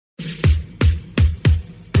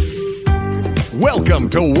Welcome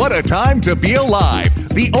to What a Time to Be Alive,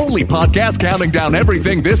 the only podcast counting down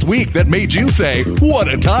everything this week that made you say, what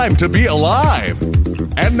a time to be alive.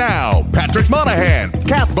 And now, Patrick Monahan,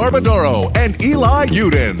 Kath Barbadoro, and Eli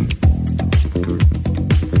Uden.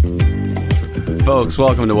 Folks,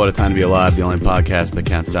 welcome to What a Time to Be Alive, the only podcast that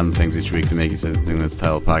counts down the things each week to make you say the thing that's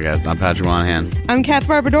titled podcast. I'm Patrick Monahan. I'm Kath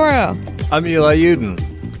Barbadoro. I'm Eli Uden.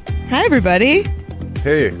 Hi, everybody.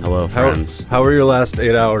 Hey. Hello, friends. How were your last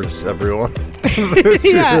 8 hours, everyone?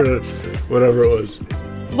 Yeah. Whatever it was.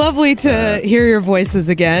 Lovely to hear your voices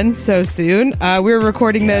again so soon. We're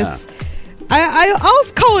recording this. I'll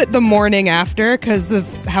call it the morning after because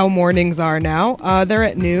of how mornings are now. They're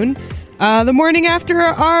at noon. The morning after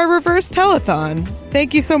our reverse telethon.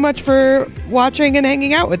 Thank you so much for watching and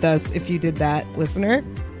hanging out with us if you did that, listener.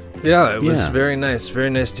 Yeah, it was very nice. Very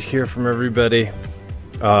nice to hear from everybody.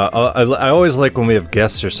 I always like when we have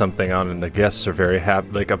guests or something on, and the guests are very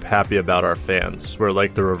happy about our fans. We're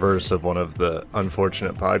like the reverse of one of the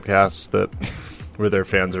unfortunate podcasts where their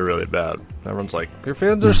fans are really bad. Everyone's like, your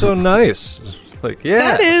fans are so nice. It's like,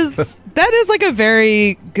 yeah. That is like a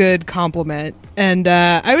very good compliment. And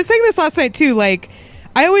I was saying this last night too, like,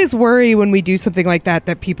 I always worry when we do something like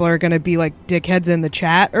that people are going to be like dickheads in the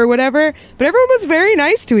chat or whatever. But everyone was very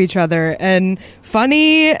nice to each other and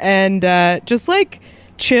funny and just like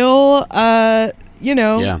chill,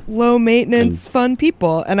 low maintenance, fun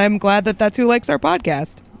people. And I'm glad that that's who likes our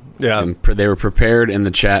podcast. Yeah. And they were prepared in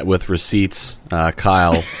the chat with receipts.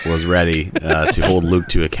 Kyle was ready to hold Luke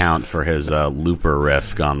to account for his looper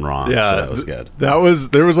riff gone wrong. Yeah, so that was good.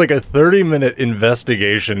 There was like a 30-minute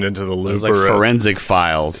investigation into the looper It was like riff. forensic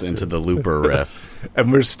files into the looper riff.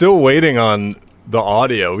 And we're still waiting on the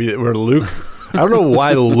audio where Luke... I don't know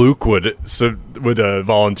why Luke would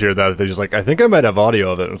volunteer that. They're just like, I think I might have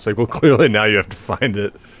audio of it. And it's like, well, clearly now you have to find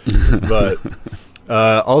it. But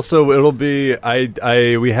also, it'll be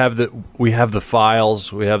we have the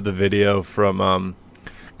files, we have the video from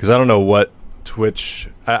because I don't know what Twitch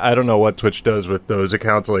I don't know what Twitch does with those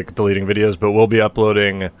accounts, like deleting videos, but we'll be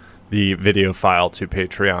uploading the video file to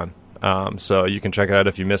Patreon, so you can check it out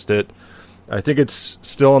if you missed it. I think it's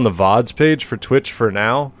still on the VODs page for Twitch for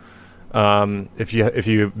now. If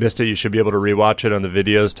you missed it, you should be able to rewatch it on the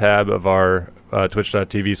videos tab of our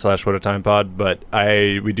twitch.tv/whatatimepod, but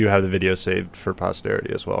we do have the video saved for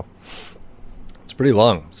posterity as well. It's pretty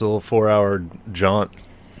long. It's a little 4-hour jaunt.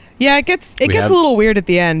 Yeah, it gets a little weird at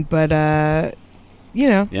the end, but it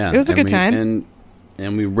was a good time.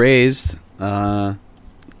 And we raised the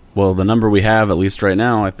number we have, at least right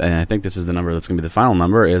now, and I think this is the number that's going to be the final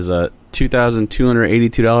number, is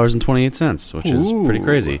 $2,282.28, which is pretty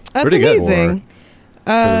crazy. That's pretty amazing. Good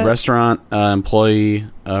for the restaurant employee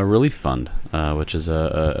relief fund, which is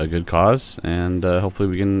a good cause, and hopefully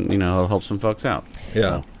we can help some folks out. Yeah.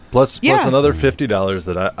 So. Plus another $50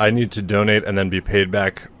 that I need to donate and then be paid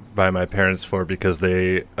back by my parents for, because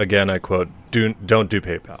they, again, I quote, don't do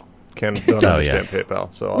PayPal. Don't understand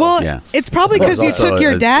PayPal. So it's probably because you took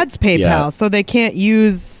your dad's PayPal, so they can't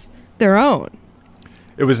use their own.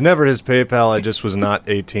 It was never his PayPal. I just was not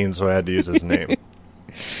 18, so I had to use his name.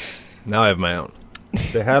 Now I have my own.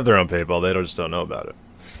 They have their own PayPal. They just don't know about it.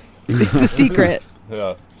 It's a secret.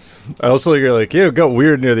 Yeah. I also you're like, it got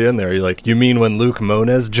weird near the end there. You're like, you mean when Luke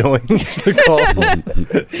Moniz joins the call?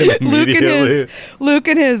 Luke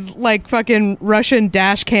and his like fucking Russian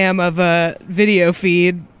dash cam of a video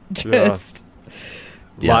feed. Just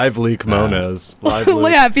Live Leak Moniz.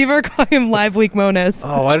 Yeah, people call him Live Leak Moniz.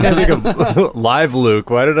 Oh, why did I think of Live Luke?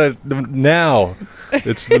 Why did I now?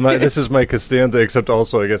 This is my Costanza, except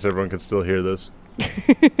also I guess everyone can still hear this.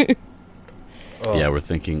 Yeah, we're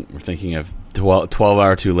thinking of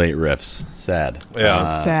 12-hour too late riffs. Sad.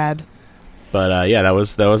 Yeah, sad. But that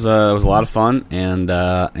was a lot of fun, and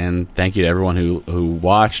thank you to everyone who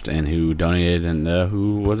watched and who donated and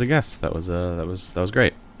who was a guest. That was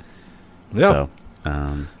great. Yeah.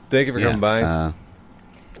 So, thank you for coming by.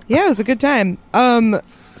 Yeah, it was a good time.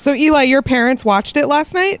 So Eli, your parents watched it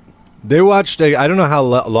last night? They watched. I don't know how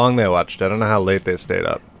long they watched. I don't know how late they stayed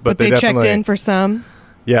up, but they checked in for some.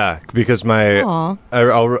 Yeah, because I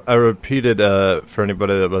repeated for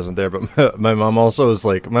anybody that wasn't there, but my mom also was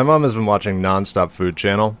like, my mom has been watching nonstop Food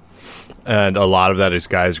Channel, and a lot of that is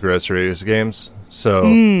Guys Groceries games.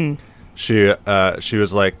 So she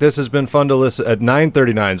was like, this has been fun to listen at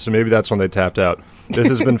 9:39. So maybe that's when they tapped out. This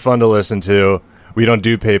has been fun to listen to. We don't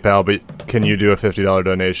do PayPal, but can you do a $50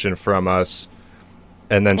 donation from us?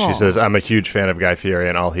 And then she says, I'm a huge fan of Guy Fieri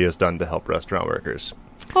and all he has done to help restaurant workers.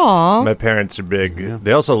 Aww. My parents are big. Yeah.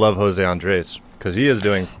 They also love Jose Andres because he is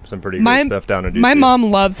doing some pretty good stuff down in DC. My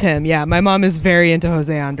mom loves him. Yeah, my mom is very into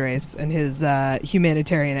Jose Andres and his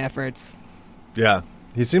humanitarian efforts. Yeah.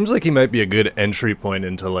 He seems like he might be a good entry point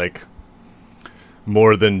into, like,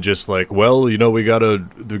 more than just like, well, you know, we gotta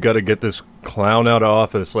get this clown out of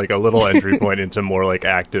office. Like a little entry point into more like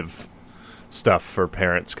active stuff for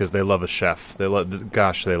parents because they love a chef. They love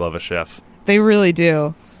a chef. They really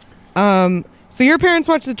do. So your parents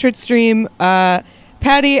watch the Twitch stream.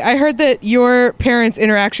 Patty, I heard that your parents'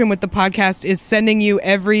 interaction with the podcast is sending you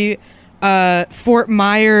every Fort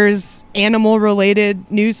Myers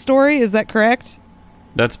animal-related news story. Is that correct?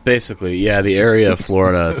 That's basically, yeah, the area of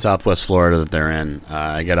Florida, Southwest Florida that they're in.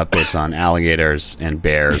 I get updates on alligators and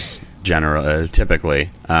bears, typically.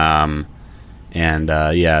 Yeah,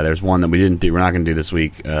 there's one that we didn't do. We're not going to do this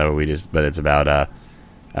week. But it's about.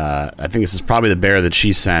 I think this is probably the bear that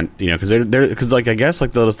she sent. You know, because I guess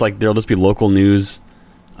like there'll just be local news.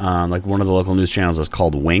 Like one of the local news channels is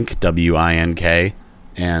called Wink, WINK,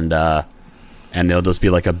 and they'll just be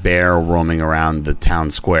like a bear roaming around the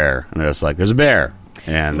town square, and they're just like, "There's a bear."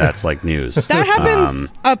 And that's like news. That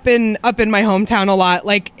happens up in my hometown a lot.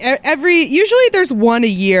 Like usually there's one a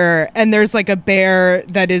year, and there's like a bear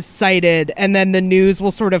that is sighted, and then the news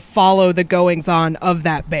will sort of follow the goings on of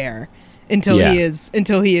that bear until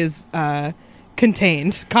he is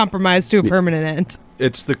contained, compromised to a permanent end.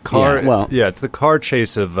 It's the car. It's the car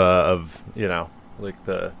chase of you know, like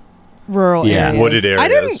the rural areas. Wooded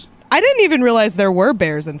areas. I didn't even realize there were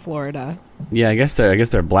bears in Florida. Yeah, I guess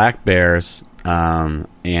they're black bears.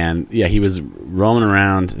 And yeah, he was roaming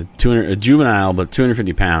around, a juvenile, but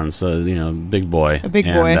 250 pounds, so you know, big boy. A big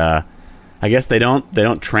boy. I guess they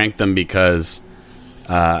don't trank them because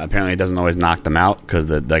apparently it doesn't always knock them out because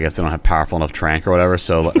I guess they don't have powerful enough trank or whatever.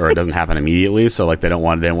 So or it doesn't happen immediately. So like they didn't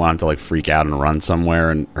want them to like freak out and run somewhere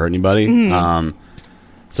and hurt anybody. Mm-hmm.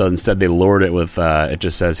 So instead they lured it with it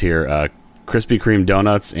just says here. Krispy Kreme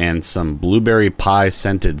donuts and some blueberry pie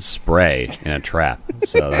scented spray in a trap.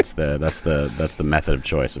 So that's the method of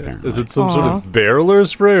choice apparently. Is it some sort of bear lure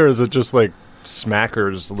spray or is it just like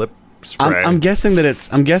Smacker's lip spray? I'm guessing that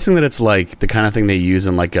it's like the kind of thing they use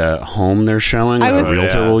in like a home they're showing. A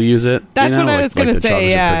realtor will use it. That's what I was going to say.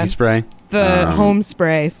 Yeah, cookie spray, the home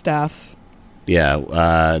spray stuff.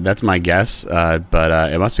 Yeah, that's my guess,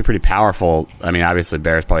 but it must be pretty powerful. I mean, obviously,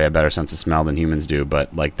 bears probably have a better sense of smell than humans do,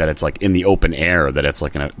 but like that, it's like in the open air that it's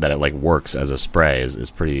like that it like works as a spray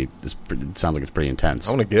is pretty. It sounds like it's pretty intense.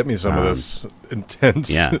 I want to get me some of this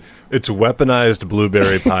intense. Yeah, it's weaponized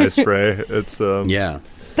blueberry pie spray. It's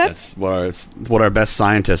That's what our best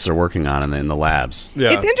scientists are working on in the labs.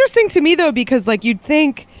 Yeah, it's interesting to me though because like you'd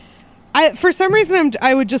think. For some reason,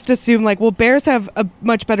 I would just assume, like, well, bears have a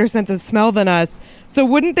much better sense of smell than us. So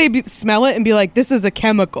wouldn't they smell it and be like, this is a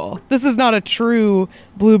chemical. This is not a true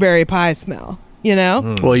blueberry pie smell, you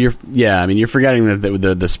know? Well, you're forgetting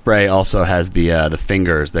that the spray also has the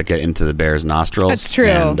fingers that get into the bear's nostrils. That's true.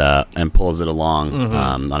 And pulls it along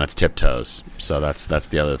on its tiptoes. So that's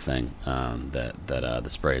the other thing that the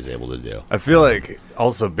spray is able to do. I feel like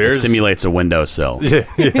also bears... It simulates a windowsill.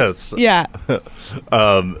 Yes. Yeah.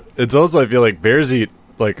 It's also, I feel like bears eat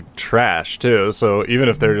like trash too. So even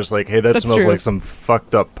if they're just like, hey, that smells like some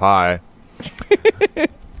fucked up pie.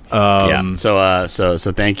 Yeah. So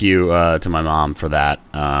thank you to my mom for that.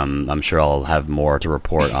 I'm sure I'll have more to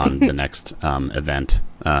report on the next event,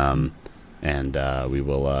 and we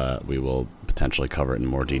will potentially cover it in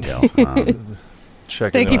more detail.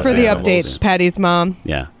 Thank you for the updates, Patty's mom.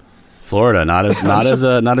 Yeah. Florida, not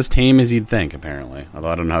as tame as you'd think, apparently. Although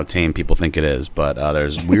I don't know how tame people think it is, but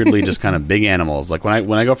there's weirdly just kind of big animals. Like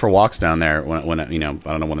when I go for walks down there, when you know, I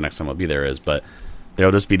don't know when the next time I'll be there is, but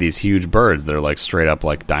there'll just be these huge birds that are like straight up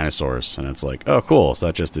like dinosaurs, and it's like, oh, cool. So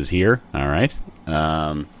that just is here, all right.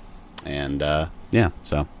 Yeah.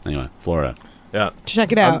 So anyway, Florida. Yeah,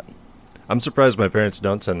 check it out. I'm surprised my parents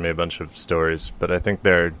don't send me a bunch of stories, but I think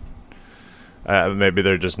they're maybe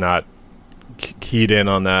they're just not keyed in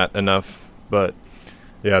on that enough. But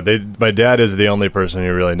yeah, my dad is the only person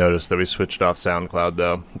who really noticed that we switched off SoundCloud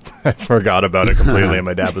though. I forgot about it completely and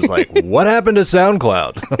my dad was like, what happened to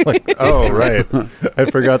SoundCloud? I'm like, oh right, I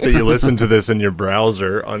forgot that you listened to this in your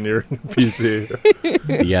browser on your PC.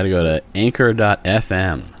 You gotta go to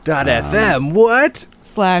anchor.fm .fm what?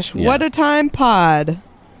 / what a time pod.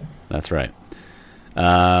 That's right.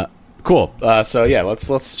 Cool. So yeah,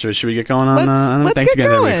 should we get going on? Let's thanks get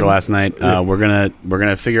again everybody going. for last night. We're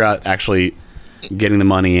gonna figure out actually getting the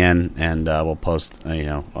money in, and we'll post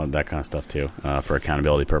all that kind of stuff too for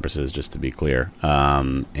accountability purposes, just to be clear.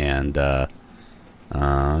 Yeah.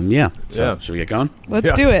 So should we get going?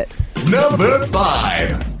 Let's do it. Number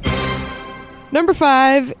 5. Number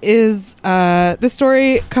 5 is the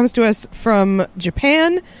story comes to us from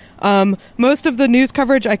Japan. Most of the news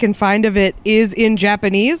coverage I can find of it is in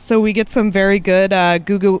Japanese, so we get some very good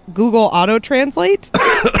Google Auto Translate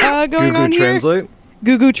going on here. Translate?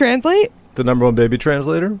 Google Translate? The number one baby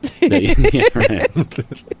translator? Yeah, right.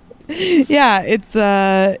 Yeah,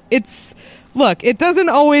 it's look, it doesn't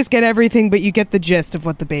always get everything, but you get the gist of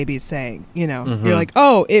what the baby's saying. You know, you're like,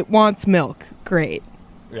 oh, it wants milk. Great.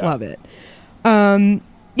 Yeah. Love it.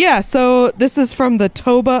 Yeah, so this is from the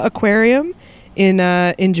Toba Aquarium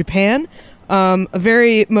in Japan. A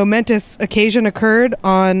very momentous occasion occurred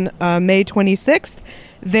on May 26th.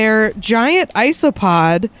 Their giant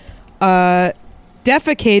isopod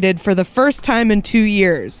defecated for the first time in 2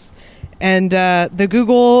 years. And the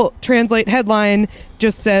Google Translate headline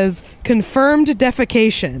just says, confirmed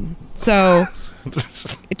defecation. So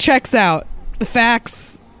it checks out. The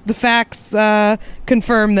facts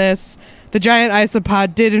confirm this. The giant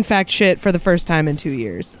isopod did, in fact, shit for the first time in 2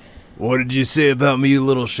 years. What did you say about me, you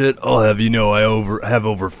little shit? I'll have you know I have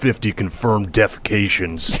over 50 confirmed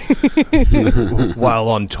defecations while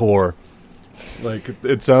on tour. Like,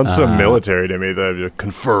 it sounds so military to me that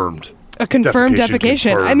confirmed. A confirmed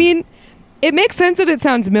defecation. confirmed. I mean, it makes sense that it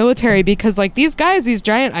sounds military because, like, these guys, these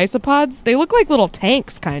giant isopods, they look like little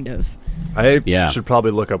tanks, kind of. I Yeah. should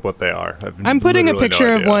probably look up what they are. I'm putting a literally picture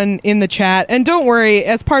no of idea. one in the chat. And don't worry,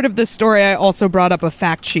 as part of this story, I also brought up a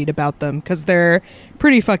fact sheet about them because they're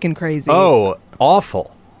pretty fucking crazy. Oh,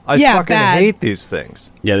 awful. I Yeah, fucking bad. hate these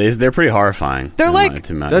things. Yeah, they're pretty horrifying. They're to like- my-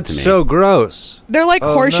 to me. That's so gross. They're like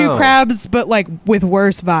Oh, horseshoe no. crabs, but, like, with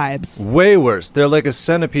worse vibes. Way worse. They're like a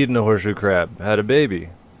centipede and a horseshoe crab had a baby.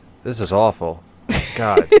 This is awful.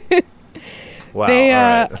 God. Wow. They,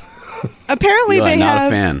 all right. Apparently Eli, they not have...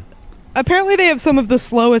 a fan. Apparently they have some of the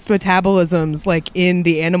slowest metabolisms, like, in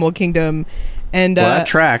the animal kingdom. And, Well, that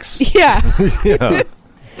tracks. yeah. Yeah.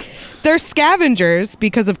 They're scavengers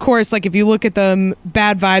because, of course, like, if you look at them,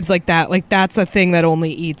 bad vibes like that, like, that's a thing that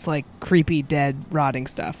only eats, like, creepy, dead, rotting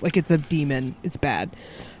stuff. Like, it's a demon. It's bad.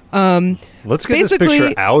 Let's get this Basically-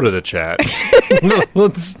 picture out of the chat.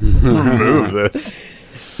 Let's remove this.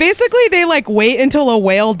 Basically, they, like, wait until a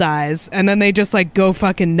whale dies, and then they just, like, go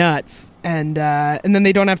fucking nuts. And then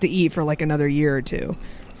they don't have to eat for, like, another year or two.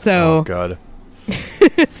 So, Oh, God.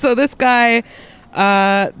 so this guy,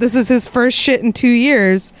 this is his first shit in 2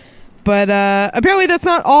 years. But apparently that's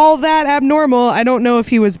not all that abnormal. I don't know if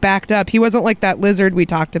he was backed up. He wasn't like that lizard we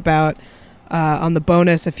talked about on the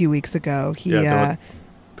bonus a few weeks ago. He Yeah, the one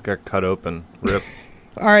got cut open. Rip.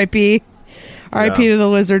 R.I.P. R.I.P. Yeah. to the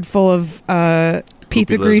lizard full of pizza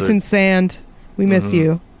Poopy grease lizard. and sand. We miss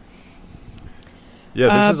you.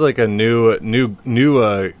 Yeah, this is like a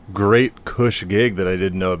new great Kush gig that I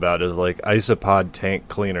didn't know about. Is like isopod tank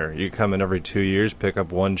cleaner. You come in every 2 years, pick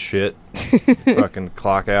up one shit, fucking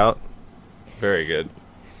clock out. Very good.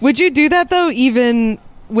 Would you do that though, even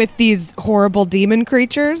with these horrible demon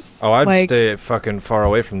creatures? Oh, I'd Like, stay fucking far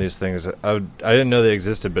away from these things. I didn't know they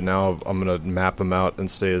existed, but now I'm gonna map them out and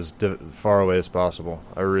stay as far away as possible.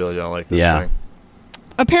 I really don't like this Yeah. thing.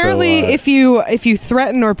 Apparently, So, if you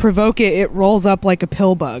threaten or provoke it, it rolls up like a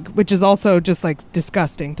pill bug, which is also just like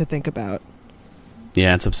disgusting to think about.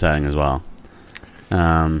 Yeah, it's upsetting as well.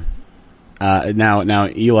 Now,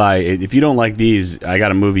 Eli, if you don't like these, I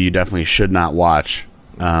got a movie you definitely should not watch.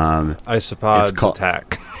 Isopods It's called-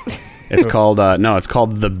 attack. It's called it's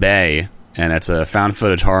called The Bay, and it's a found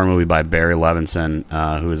footage horror movie by Barry Levinson,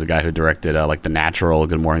 who is a guy who directed like The Natural,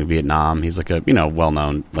 Good Morning Vietnam. He's like a well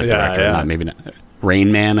known Yeah, director. yeah. Not maybe not,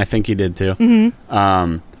 Rain Man, I think he did too.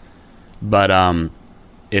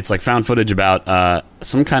 It's like found footage about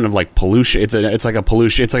some kind of like pollution. It's like a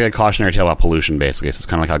pollution. It's like a cautionary tale about pollution, basically. So it's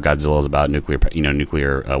kind of like how Godzilla is about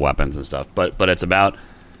nuclear weapons and stuff. But it's about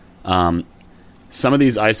some of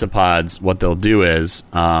these isopods. What they'll do is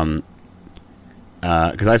because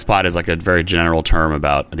isopod is like a very general term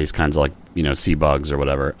about these kinds of like sea bugs or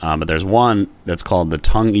whatever. But there's one that's called the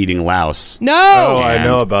tongue-eating louse. No. Oh, I And-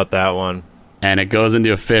 know about that one. And it goes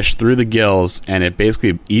into a fish through the gills, and it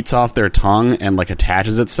basically eats off their tongue and like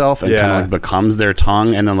attaches itself and kind Yeah. of like becomes their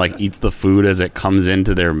tongue, and then like eats the food as it comes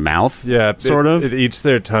into their mouth. Yeah, sort of. It eats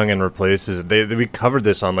their tongue and replaces it. We covered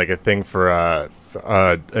this on like a thing for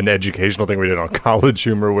an educational thing we did on College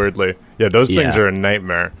Humor. Weirdly, yeah, those things Yeah. are a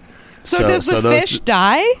nightmare. So does the those- fish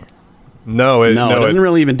die? No, it doesn't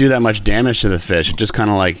really even do that much damage to the fish. It just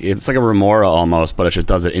kind of like it's like a remora almost, but it just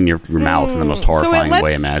does it in your mouth in the most horrifying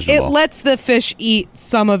way It imaginable. lets the fish eat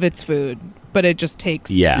some of its food. but it just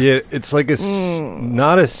takes. Yeah. Yeah, it's like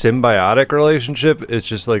not a symbiotic relationship. It's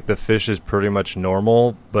just like the fish is pretty much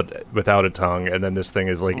normal, but without a tongue, and then this thing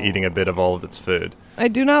is like eating a bit of all of its food. I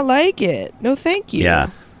do not like it. No, thank you. Yeah.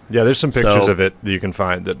 Yeah, there's some pictures So- of it that you can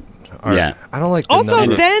find that are. Yeah. I don't like. The Also,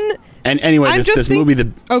 number. then. And anyway, I'm this just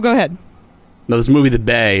movie, Oh, go ahead. this movie, The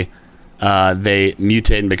Bay, they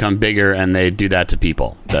mutate and become bigger, and they do that to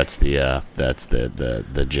people. That's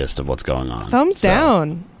the gist of what's going on. Thumbs So,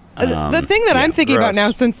 down. The thing that yeah, I'm thinking about gross.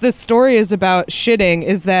 now, since this story is about shitting,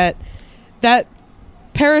 is that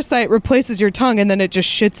parasite replaces your tongue and then it just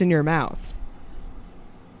shits in your mouth.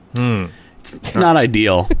 It's not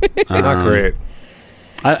ideal. Not great.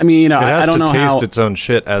 I mean, you know, It has I don't to know taste how. its own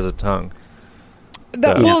shit as a tongue.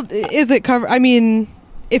 Well, is it covered? I mean,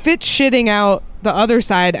 if it's shitting out the other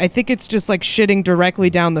side, I think it's just like shitting directly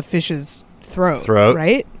down the fish's throat.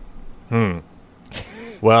 Right?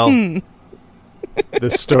 Well,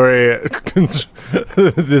 this story,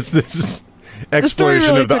 this exploration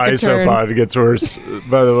really of the took a turn. isopod gets worse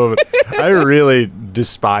by the moment. I really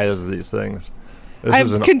despise these things. This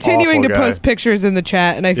is I'm an continuing to awful guy. post pictures in the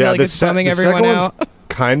chat, and I feel like the it's bumming the everyone second out. one's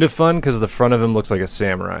kind of fun because the front of him looks like a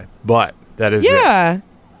samurai, but that is it. Yeah.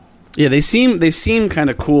 Yeah, they seem kind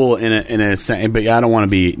of cool in a sense, but I don't want to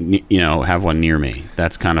be, you know, have one near me.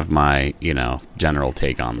 That's kind of my, you know, general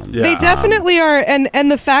take on them. Yeah. They definitely are, and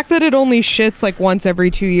the fact that it only shits like once every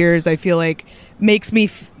 2 years, I feel like makes me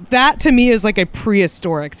that to me is like a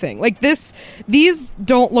prehistoric thing. Like these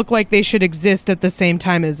don't look like they should exist at the same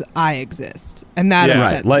time as I exist, and that Yeah.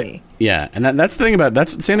 upsets Right, me. Yeah, and that's the thing about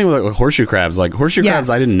that's the same thing with like horseshoe crabs. Like horseshoe Yes. crabs,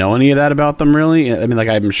 I didn't know any of that about them really. I mean, like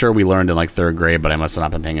I'm sure we learned in like third grade, but I must have not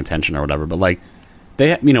been paying attention or whatever. But like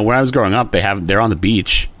they, you know, when I was growing up, they're on the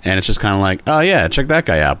beach, and it's just kind of like, oh yeah, check that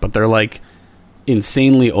guy out. But they're like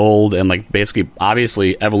insanely old and like basically,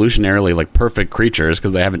 obviously, evolutionarily like perfect creatures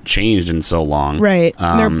because they haven't changed in so long. Right.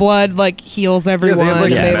 And their blood like heals everyone, like-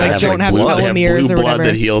 and yeah, they they like have, don't have blue, telomeres they have or blue blood whatever.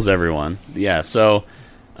 that heals everyone. Yeah, so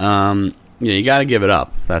yeah, you got to give it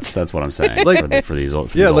up. That's what I'm saying Like- for these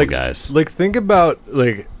old, Yeah, old like guys. Like think about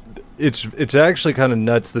like it's actually kind of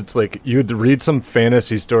nuts. That's like you'd read some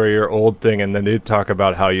fantasy story or old thing, and then they'd talk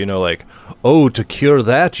about how, you know, like, oh, to cure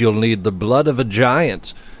that you'll need the blood of a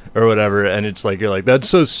giant or whatever, and it's like you're like, that's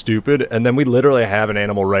so stupid. And then we literally have an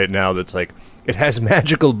animal right now that's like, it has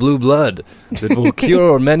magical blue blood that will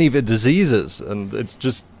cure many diseases, and it's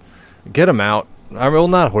just get them out. I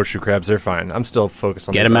mean, not horseshoe crabs; they're fine. I'm still focused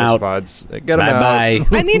on Get these 'em out. isopods. Get them out. Bye-bye.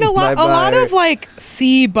 I mean, a lot Bye-bye. of like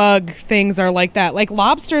sea bug things are like that. Like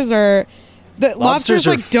lobsters are, lobsters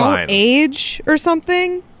are like don't fine. age or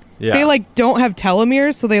something. Yeah. They like don't have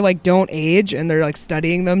telomeres, so they like don't age, and they're like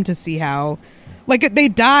studying them to see how, like they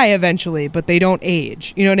die eventually, but they don't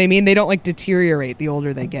age. You know what I mean? They don't like deteriorate the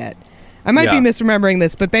older they get. I might be Yeah. misremembering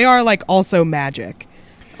this, but they are like also magic.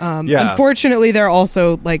 Yeah. Unfortunately, they're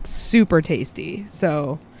also like super tasty.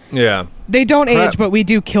 So Yeah. they don't Crab- age, but we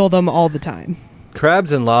do kill them all the time.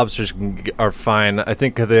 Crabs and lobsters are fine. I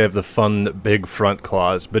think 'cause they have the fun big front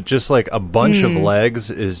claws, but just like a bunch of legs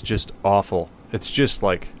is just awful. It's just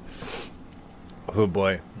like, oh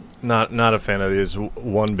boy, not a fan of these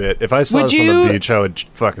one bit. If I saw Would this on you- the beach, I would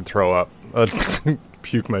fucking throw up. I'd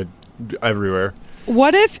puke my everywhere.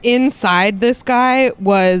 What if inside this guy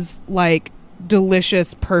was like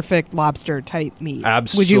delicious, perfect lobster type meat?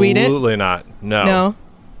 Absolutely Would you eat it? not. No. No.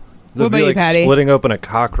 That'd What about be you, like Patty? splitting open a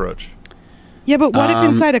cockroach. Yeah, but what if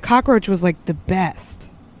inside a cockroach was like the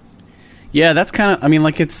best? Yeah, that's kind of. I mean,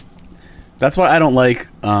 like that's why I don't like.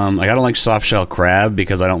 I don't like soft shell crab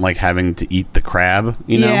because I don't like having to eat the crab.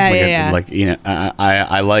 You know, Yeah, like, yeah. like you know,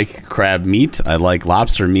 I like crab meat. I like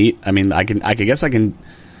lobster meat. I mean, I guess I can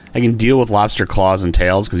deal with lobster claws and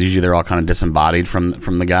tails because usually they're all kind of disembodied from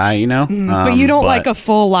the guy. You know, But you don't like a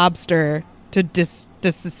full lobster to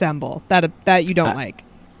disassemble. That you don't like.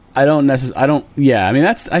 I don't necessarily. I don't. Yeah, I mean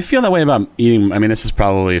I feel that way about eating. I mean, this is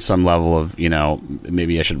probably some level of, you know,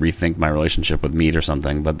 maybe I should rethink my relationship with meat or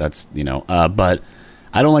something. But that's, you know. But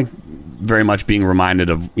I don't like very much being reminded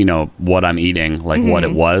of, you know, what I'm eating, like what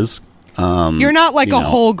it was. You're not like you a know.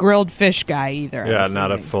 whole grilled fish guy either. I'm Yeah,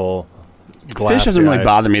 not a assuming. full. Fish doesn't really glassy-eyed-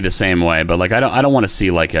 bother me the same way, but like I don't want to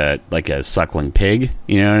see like a suckling pig.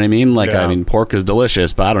 You know what I mean? Like Yeah. I mean, pork is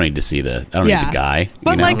delicious, but I don't need to see the need the guy.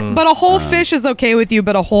 But you know? like, but a whole fish is okay with you,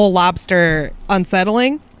 but a whole lobster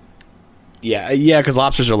unsettling. yeah, because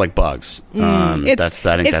lobsters are like bugs. It's I think it's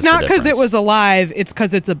that's not the because it difference. was alive. It's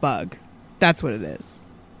because it's a bug. That's what it is.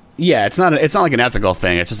 Yeah, it's not like an ethical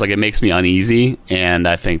thing. It's just like it makes me uneasy, and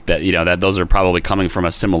I think that, you know, that those are probably coming from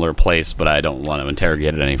a similar place, but I don't want to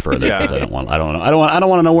interrogate it any further Yeah. because I don't want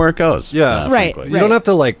to know where it goes. Yeah. Right, frankly. You don't have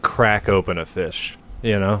to like crack open a fish,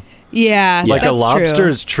 you know? Yeah, Like a that's lobster true.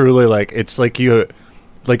 is truly like, it's like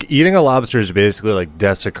eating a lobster is basically like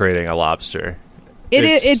desecrating a lobster.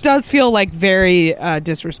 It does feel like very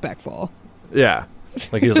disrespectful. Yeah.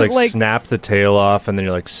 Like you just like, Like- snap the tail off and then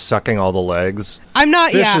you're like sucking all the legs. I'm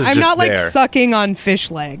not. Fish Yeah, is I'm just not like there. sucking on fish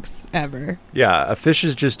legs ever. Yeah, a fish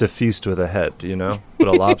is just a feast with a head, you know? But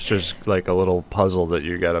a lobster's like a little puzzle that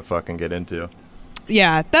you gotta fucking get into.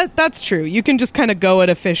 Yeah, that's true. You can just kind of go at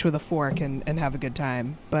a fish with a fork and have a good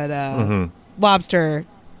time. But lobster,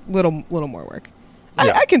 little more work.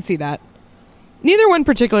 Yeah. I can see that. Neither one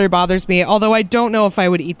particularly bothers me, although I don't know if I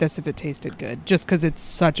would eat this if it tasted good, just because it's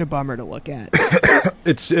such a bummer to look at.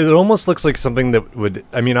 It almost looks like something that would,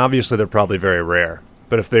 I mean, obviously they're probably very rare.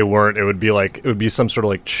 But if they weren't, it would be some sort of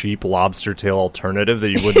like cheap lobster tail alternative that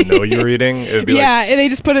you wouldn't know you were eating. It would be Yeah, and they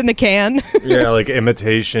just put it in a can. yeah, like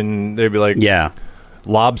imitation. They'd be like Yeah.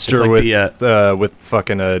 lobster It's like with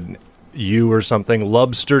fucking a U or something,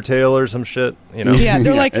 lobster tail or some shit. You know? Yeah,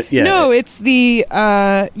 they're Yeah, like, yeah. no, it's the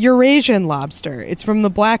Eurasian lobster. It's from the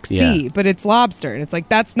Black Sea, Yeah. but it's lobster. And it's like,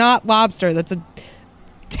 that's not lobster. That's a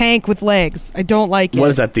tank with legs. I don't like it. What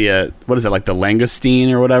is that? What is it, like the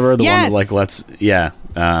langoustine or whatever? The one Yes. that like lets. Yeah.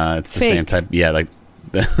 It's the Fake. same type. Yeah. Like.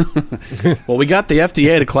 Well, we got the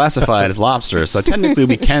FDA to classify it as lobster, so technically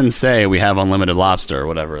we can say we have unlimited lobster or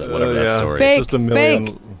whatever that Yeah. story. Fake. Just a million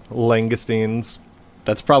fake. langoustines.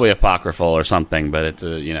 That's probably apocryphal or something, but it's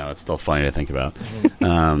it's still funny to think about.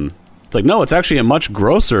 It's like, no, it's actually a much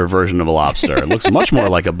grosser version of a lobster. It looks much more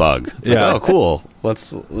like a bug. It's Yeah. like, oh, cool.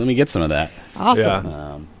 Let me get some of that. Awesome.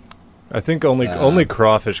 Yeah. I think only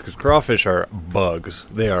crawfish, because crawfish are bugs.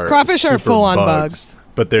 They are Crawfish are super full-on bugs.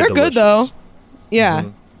 but they're good, delicious. though. Yeah.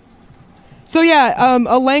 So, yeah,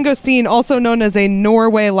 a langoustine, also known as a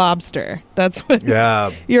Norway lobster. That's what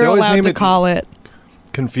Yeah, you're They always allowed name to it call it.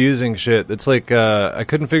 confusing shit. It's like I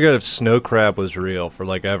couldn't figure out if snow crab was real for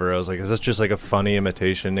like ever. I was like, is this just like a funny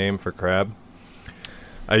imitation name for crab?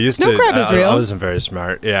 I used Snow to. crab is real. I wasn't very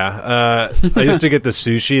smart. Yeah, I used to get the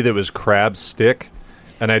sushi that was crab stick,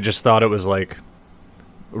 and I just thought it was like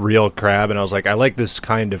real crab, and I was like, I like this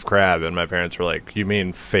kind of crab, and my parents were like, you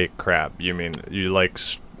mean fake crab? You mean you like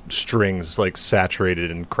strings like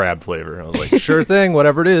saturated in crab flavor? And I was like, sure thing,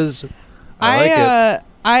 whatever it is. I like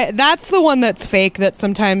it. That's the one that's fake. That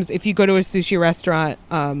sometimes, if you go to a sushi restaurant,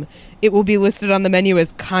 it will be listed on the menu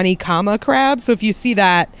as kanikama crab. So if you see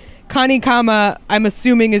that, kanikama, I'm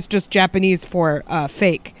assuming is just Japanese for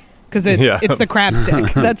fake, because it's the crab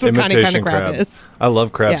stick. That's what Imitation kanikama crab is. I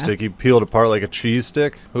love crab Yeah. stick. You peel it apart like a cheese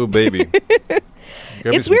stick. Oh baby,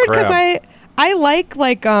 It's weird because I like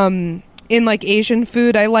in like Asian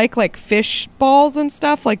food, I like fish balls and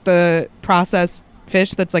stuff, like the processed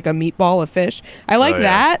fish that's like a meatball of fish. I like Oh, yeah.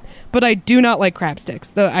 that, but I do not like crab sticks.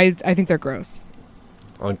 Though I think they're gross.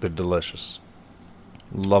 I think they're delicious.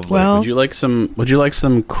 Lovely. Well- Would you like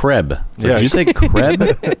some creb? It's like, Yeah. Did you say creb?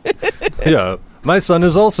 yeah, my son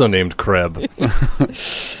is also named Kreb.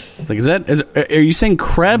 It's like, are you saying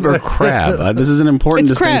creb or crab? This is an important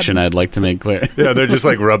It's crab. distinction I'd like to make clear. Yeah, they're just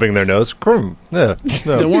like rubbing their nose. Crumb. Yeah,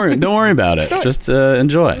 no. Don't worry about it. Just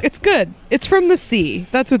enjoy. It's good. It's from the sea.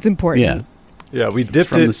 That's what's important. Yeah. Yeah, we dipped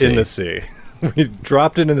from it the in the sea. We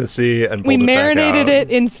dropped it in the sea and We pulled it back marinated out. it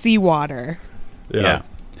in seawater. Yeah.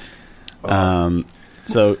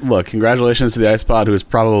 So, look, congratulations to the Ice Pod, who is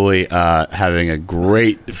probably having a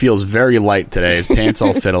great, feels very light today. His pants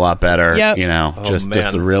all fit a lot better. Yep. Oh, just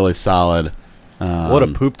a man. really solid. What a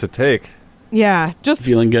poop to take. Yeah, just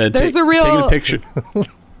Feeling good. There's a real- taking a picture.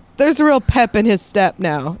 there's a real pep in his step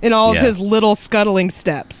now, in all Yeah. of his little scuttling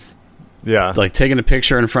steps. Yeah. Like taking a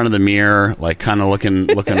picture in front of the mirror, like kind of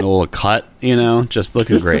looking a little cut, just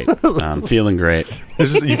looking great. Feeling great.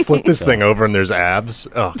 You flip this thing over and there's abs.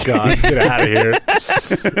 Oh, God. Get out of here.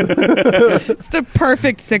 It's a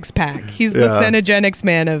perfect six-pack. He's the Yeah. Cenogenics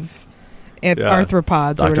man of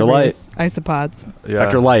arthropods or Dr. whatever it Light. is. Isopods. Yeah.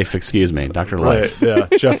 Dr. Life, excuse me. Dr. Life. Right,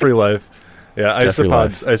 yeah. Jeffrey Life. Yeah, Jeffrey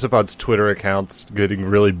Isopod's Twitter account's getting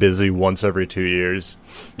really busy once every 2 years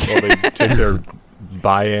while they take their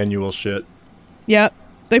biannual shit. Yep.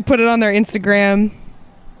 They put it on their Instagram.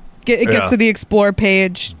 It gets Yeah. to the explore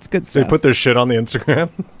page. It's good They stuff. put their shit on the Instagram.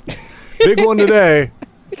 Big one today.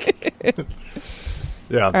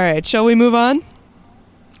 Yeah, All right, shall we move on?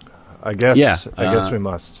 I guess. Yeah, I guess we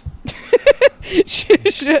must.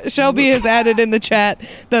 Shelby has added in the chat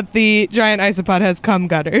that the giant isopod has cum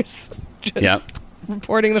gutters. Just Yep.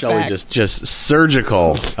 reporting the Shelley facts. just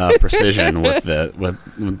surgical precision with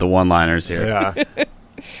the one-liners here.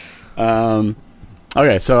 Yeah.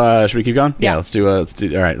 Okay, so should we keep going? Yeah. Let's do. All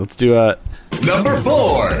right, let's do. Number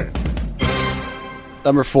 4.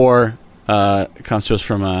 Number 4 comes to us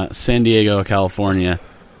from San Diego, California.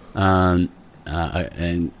 There's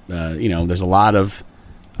a lot of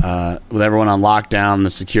with everyone on lockdown, the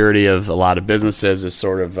security of a lot of businesses is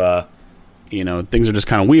sort of things are just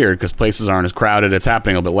kind of weird because places aren't as crowded. It's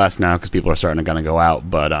happening a little bit less now because people are starting to kind of go out,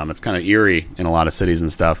 but it's kind of eerie in a lot of cities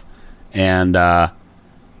and stuff. And I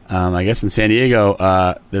guess in San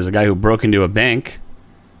Diego, there's a guy who broke into a bank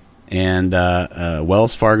and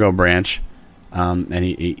Wells Fargo branch, and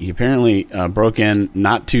he apparently broke in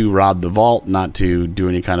not to rob the vault, not to do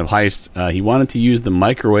any kind of heist. He wanted to use the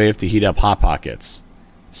microwave to heat up Hot Pockets.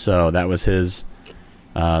 So that was his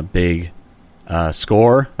big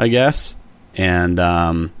score, I guess. And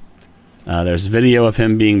there's video of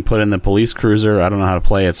him being put in the police cruiser. I don't know how to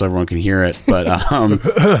play it so everyone can hear it, but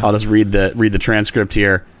I'll just read the transcript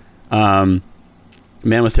here. Man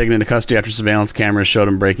was taken into custody after surveillance cameras showed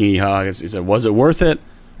him breaking He said, "Was it worth it?"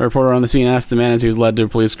 A reporter on the scene asked the man as he was led to a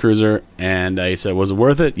police cruiser, and he said, "Was it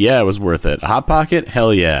worth it?" "Yeah, it was worth it." "A Hot Pocket?"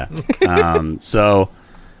 "Hell yeah." So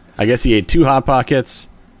I guess he ate 2 Hot Pockets.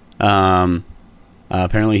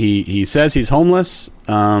 Apparently he says he's homeless.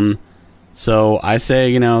 So I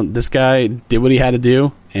say, this guy did what he had to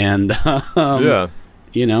do, and Hot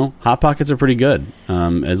Pockets are pretty good.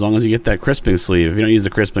 As long as you get that crisping sleeve. If you don't use the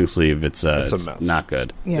crisping sleeve, it's not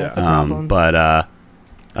good. Yeah, it's a problem. But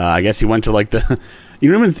I guess he went to like the.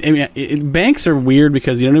 You don't even. Banks are weird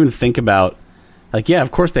because you don't even think about. Like, yeah,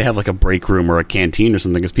 of course they have like a break room or a canteen or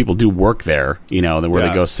something because people do work there, where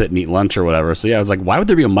they go sit and eat lunch or whatever. So yeah, I was like, why would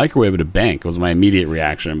there be a microwave at a bank? Was my immediate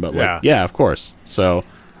reaction, but yeah, of course. So.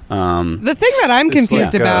 The thing that I'm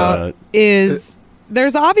confused about is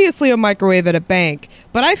there's obviously a microwave at a bank,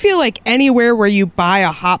 but I feel like anywhere where you buy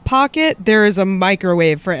a Hot Pocket, there is a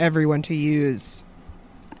microwave for everyone to use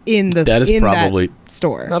in the that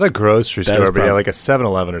store. Not a grocery store, but like a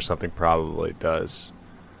 7-Eleven or something probably does.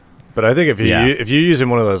 But I think if you're using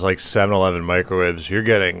one of those like 7-Eleven microwaves, you're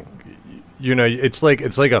getting, it's like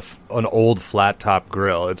an old flat top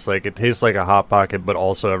grill. It's like it tastes like a Hot Pocket, but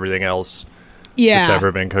also everything else. That's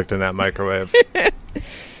ever been cooked in that microwave.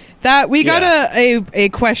 That we got a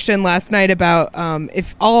question last night about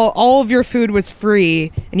if all of your food was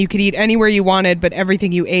free and you could eat anywhere you wanted, but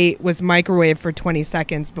everything you ate was microwaved for 20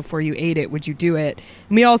 seconds before you ate it, would you do it?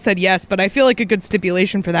 And we all said yes, but I feel like a good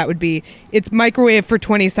stipulation for that would be it's microwaved for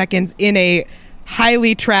 20 seconds in a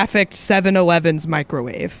highly trafficked 7-Eleven's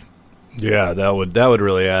microwave. Yeah, that would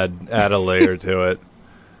really add a layer to it.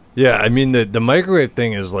 Yeah, I mean the microwave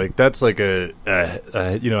thing is like that's like a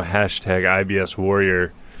hashtag IBS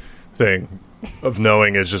warrior thing of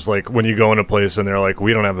knowing is just like when you go in a place and they're like,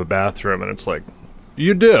 we don't have a bathroom, and it's like,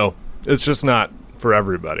 you do. It's just not for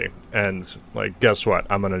everybody. And like, guess what?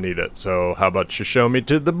 I'm gonna need it. So how about you show me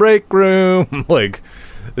to the break room? Like,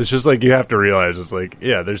 it's just like you have to realize it's like,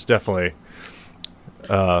 yeah, there's definitely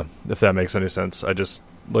if that makes any sense. I just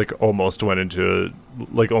like almost went into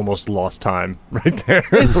almost lost time right there.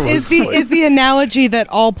 Is the analogy that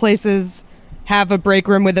all places have a break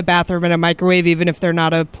room with a bathroom and a microwave, even if they're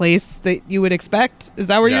not a place that you would expect? Is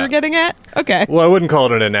that where you were getting at? Okay. Well, I wouldn't call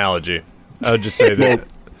it an analogy. I would just say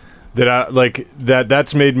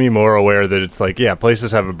that's made me more aware that it's like, yeah,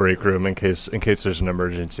 places have a break room in case there's an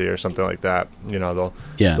emergency or something like that. They'll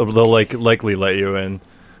likely let you in.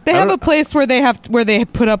 They have a place where they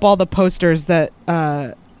put up all the posters that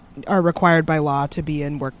are required by law to be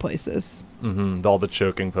in workplaces. Mm-hmm. All the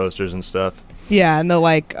choking posters and stuff. Yeah, and the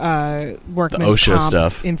workman's OSHA comp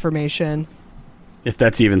stuff information. If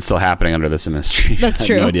that's even still happening under this industry, that's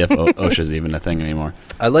true. I have no idea if OSHA's even a thing anymore.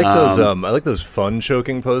 I like those. I like those fun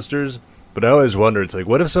choking posters. But I always wonder, it's like,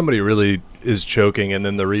 what if somebody really is choking, and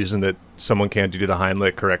then the reason that someone can't do the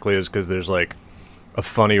Heimlich correctly is because there's like a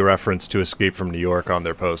funny reference to Escape from New York on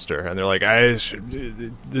their poster, and they're like,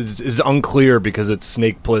 this is unclear because it's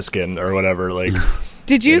Snake Plissken or whatever. Like,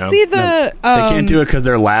 did you see the? They can't do it because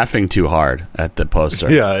they're laughing too hard at the poster.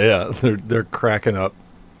 Yeah, they're cracking up.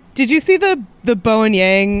 Did you see the Bo and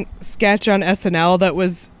Yang sketch on SNL that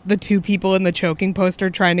was the 2 people in the choking poster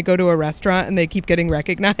trying to go to a restaurant and they keep getting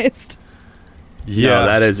recognized? Yeah, no,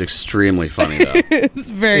 that is extremely funny though. It's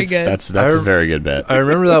very good. That's a very good bit. I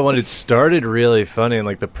remember that one. It started really funny and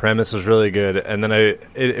like the premise was really good, and then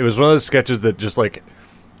it was one of those sketches that just like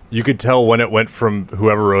you could tell when it went from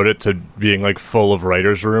whoever wrote it to being like full of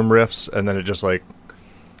writer's room riffs, and then it just like,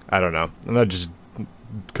 I don't know. I'm not just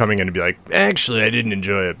coming in to be like, actually I didn't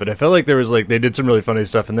enjoy it, but I felt like there was like they did some really funny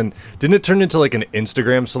stuff, and then didn't it turn into like an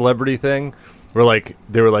Instagram celebrity thing where like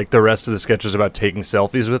they were like the rest of the sketches about taking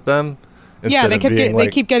selfies with them. Yeah, they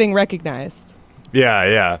keep getting recognized.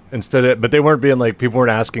 Yeah. But they weren't being like, people weren't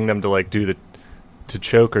asking them to like do to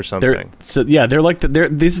choke or something. They're like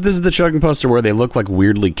this is the choking poster where they look like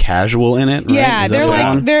weirdly casual in it. Right? Yeah, Is that they're the like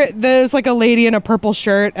one? there's like a lady in a purple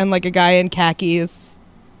shirt and like a guy in khakis.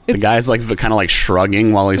 The guy's like kind of like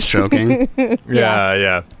shrugging while he's choking.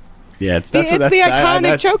 Yeah. Yeah, It's the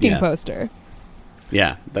iconic choking poster.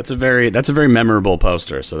 Yeah, that's a very memorable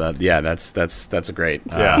poster. So that's a great.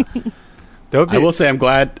 Yeah. That would be, I will say I'm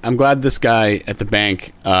glad this guy at the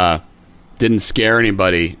bank didn't scare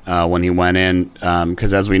anybody when he went in,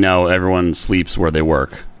 because as we know, everyone sleeps where they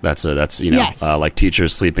work. That's Yes. like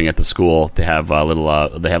teachers sleeping at the school. They have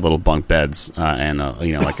little bunk beds, and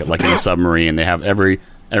like in a submarine, they have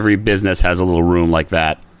every business has a little room like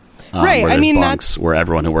that. Right, Where I there's mean, bunks where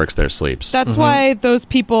everyone who works there sleeps. That's why those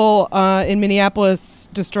people in Minneapolis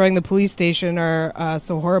destroying the police station are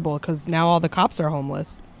so horrible, because now all the cops are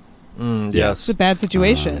homeless. yes. It's a bad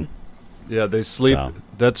situation. Yeah, they sleep. So.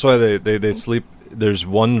 That's why they sleep. There's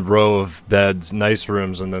one row of beds, nice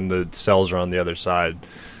rooms, and then the cells are on the other side.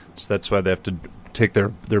 So that's why they have to take their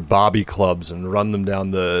bobby clubs and run them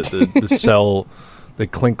down the cell. They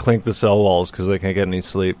clink the cell walls because they can't get any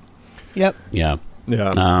sleep. Yep. Yeah.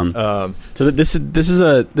 Yeah. So this is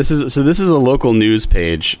a local news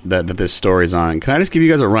page that this story's on. Can I just give you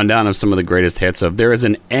guys a rundown of some of the greatest hits? There is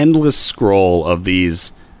an endless scroll of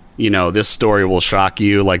these. This story will shock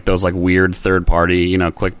you, like those like weird third party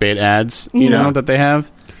clickbait ads that they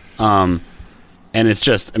have. And it's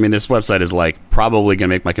just, this website is like probably gonna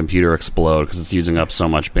make my computer explode because it's using up so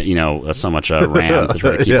much RAM to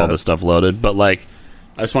try to keep all this stuff loaded. But like,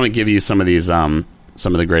 I just want to give you some of these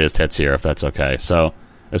some of the greatest hits here, if that's okay. So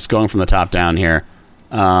it's going from the top down here.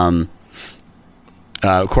 Of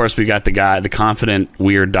course, we got the confident,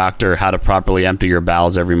 weird doctor, how to properly empty your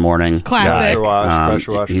bowels every morning. Classic.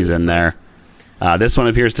 Pressure wash. He's in there. This one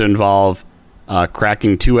appears to involve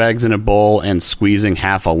cracking 2 eggs in a bowl and squeezing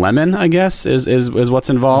half a lemon, I guess, is what's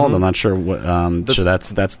involved. I'm not sure what.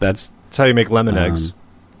 That's how you make lemon eggs.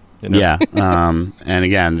 Yeah. And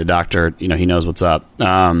again, the doctor, he knows what's up.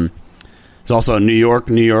 There's also New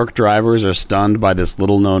York drivers are stunned by this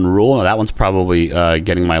little-known rule. Now, that one's probably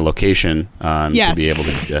getting my location to be able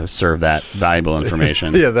to serve that valuable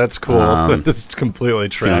information. Yeah, that's cool. That's completely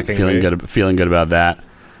tracking feeling good about that.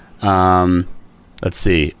 Let's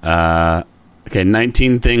see.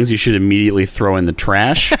 19 things you should immediately throw in the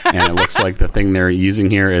trash. And it looks like the thing they're using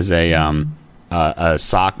here is a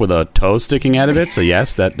sock with a toe sticking out of it. So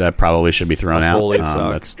yes, that probably should be thrown out.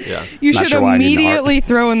 You should immediately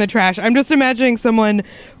throw in the trash. I'm just imagining someone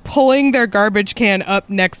pulling their garbage can up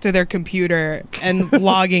next to their computer and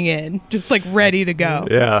logging in, just like ready to go.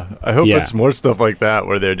 Yeah, I hope it's more stuff like that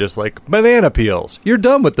where they're just like, banana peels. You're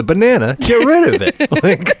done with the banana. Get rid of it.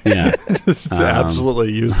 Like, it's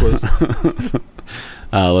absolutely useless.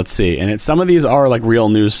 Let's see. And some of these are like real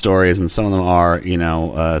news stories, and some of them are,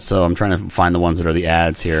 so I'm trying to find the ones that are the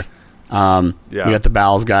ads here. We got the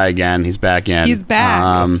bowels guy again. He's back in. He's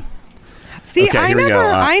back. See, okay,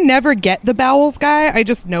 I never get the bowels guy. I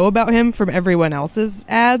just know about him from everyone else's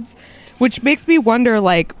ads, which makes me wonder,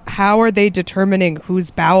 like, how are they determining whose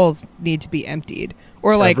bowels need to be emptied?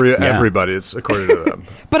 Or like everybody's, according to them.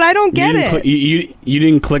 But I don't get it. You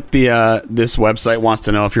didn't click the this website wants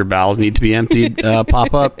to know if your bowels need to be emptied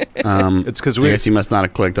pop up. It's because I guess you must not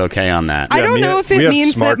have clicked OK on that. I don't know if it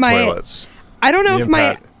means that toilets. I don't know if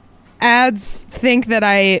my ads think that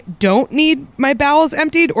I don't need my bowels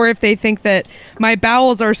emptied, or if they think that my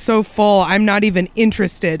bowels are so full I'm not even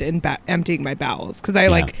interested in emptying my bowels because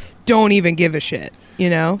I don't even give a shit.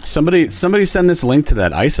 Somebody send this link to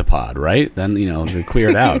that Isopod, right? Then they clear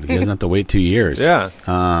it out. He doesn't have to wait 2 years. Yeah.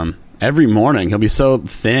 Every morning he'll be so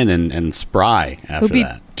thin and spry after he'll be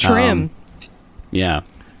that. Trim.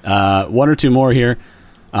 One or two more here.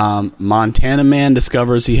 Montana man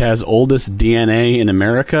discovers he has oldest DNA in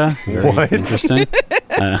America. Very interesting.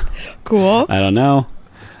 Cool. I don't know.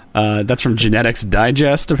 That's from Genetics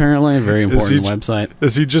Digest, apparently. A very important website.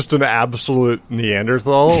 Is he just an absolute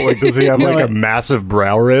Neanderthal? Like, does he have a massive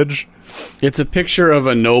brow ridge? It's a picture of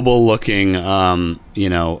a noble-looking, I'm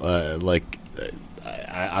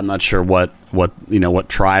not sure what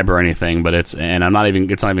tribe or anything, but it's not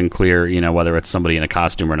even clear, whether it's somebody in a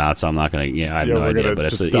costume or not. So I'm not going to, I have no idea. But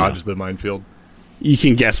just dodge the minefield. You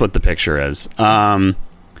can guess what the picture is. And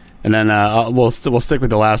then we'll stick with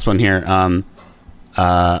the last one here.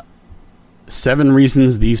 7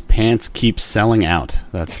 reasons these pants keep selling out.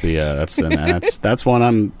 That's that's one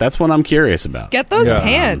I'm curious about. Get those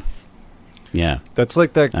pants. That's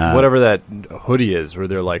like that whatever that hoodie is, where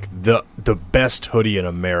they're like the best hoodie in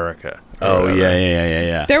America. Oh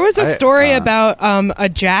yeah. There was a story about a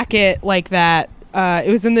jacket like that it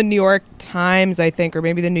was in the New York Times, I think, or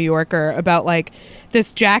maybe the New Yorker, about like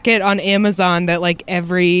this jacket on Amazon that like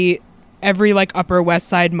every like Upper West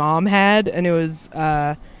Side mom had, and it was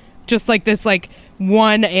just like this like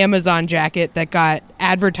one Amazon jacket that got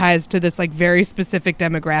advertised to this like very specific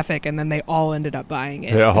demographic, and then they all ended up buying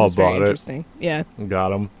it. They all it was very bought it. Interesting. Yeah. Got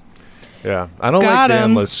them. Yeah, I don't Got like the 'em.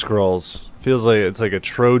 endless scrolls. Feels like it's like a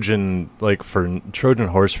Trojan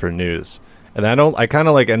horse for news, and I kind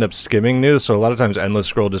of like end up skimming news. So a lot of times endless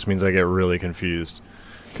scroll just means I get really confused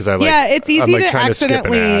because It's easy I'm, like, to trying skip an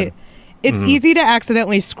accidentally. ad. It's easy to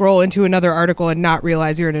accidentally scroll into another article and not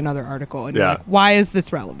realize you're in another article, and you're Yeah. like, "Why is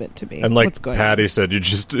this relevant to me?" And like What's going Patty on? said, you're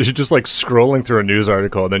just like scrolling through a news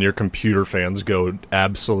article, and then your computer fans go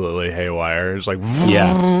absolutely haywire. It's like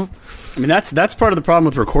Yeah. I mean, that's part of the problem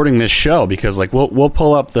with recording this show, because like we'll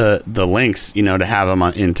pull up the links, you know, to have them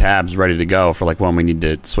in tabs ready to go for like when we need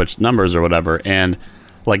to switch numbers or whatever. And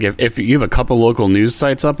like if you have a couple local news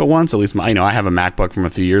sites up at once, at least I have a MacBook from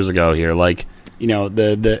a few years ago here, like, you know,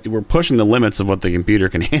 we're pushing the limits of what the computer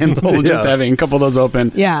can handle. Just having a couple of those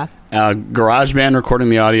open. Yeah. GarageBand recording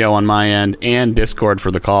the audio on my end, and Discord for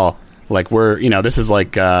the call. Like this is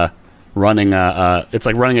like running it's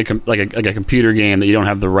like running a computer game that you don't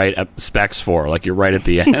have the right specs for. Like you're right at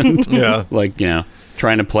the end. Yeah. Like, you know,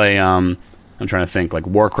 trying to play. I'm trying to think, like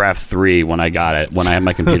Warcraft 3 when I got it. When I had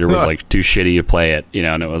my computer was like too shitty to play it, you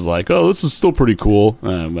know, and it was like, oh, this is still pretty cool,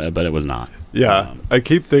 but it was not. Yeah, I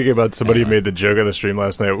keep thinking about somebody who made the joke on the stream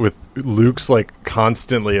last night with Luke's like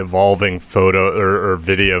constantly evolving photo or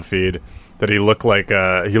video feed, that he looked like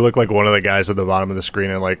one of the guys at the bottom of the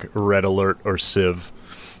screen in like Red Alert or Civ,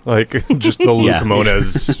 like just the Luke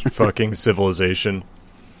Mones fucking Civilization.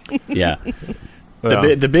 Yeah.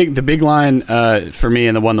 Yeah. The big line for me,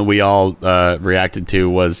 and the one that we all reacted to,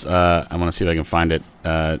 was I want to see if I can find it.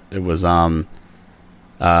 It was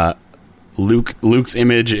Luke's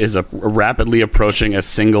image is rapidly approaching a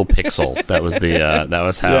single pixel. That was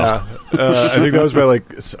how. Yeah, I think that was by like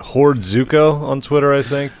Horde Zuko on Twitter, I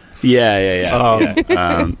think.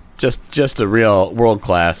 Yeah. Just a real world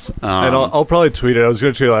class. And I'll probably tweet it. I was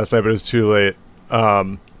going to tweet it last night, but it was too late.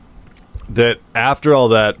 That after all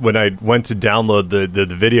that, when I went to download the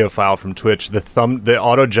video file from Twitch, the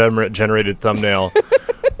auto generated thumbnail,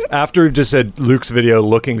 after it just said Luke's video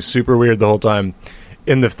looking super weird the whole time.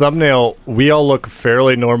 In the thumbnail, we all look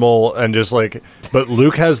fairly normal and just like, but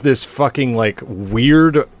Luke has this fucking like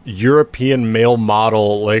weird European male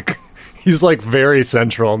model, like he's like very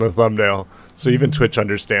central in the thumbnail. So even Twitch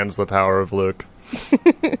understands the power of Luke.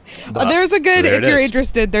 There's a good, so if you're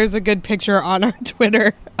interested, there's a good picture on our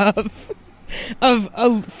Twitter of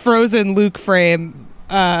a frozen Luke frame,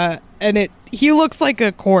 and he looks like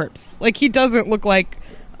a corpse. Like, he doesn't look like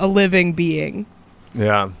a living being.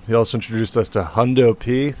 Yeah, he also introduced us to Hundo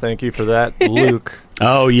P. Thank you for that, Luke.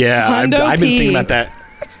 Oh yeah, I've been P. thinking about that.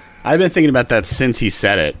 I've been thinking about that since he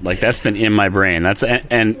said it. Like, that's been in my brain.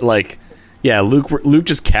 And like, yeah, Luke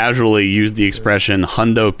just casually used the expression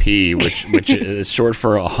Hundo P, which is short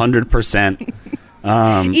for 100%.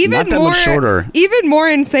 Even not that much shorter. Even more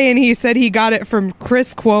insane, he said he got it from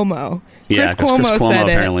Chris Cuomo. Yeah, because Chris Cuomo said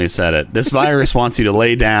apparently said it. This virus wants you to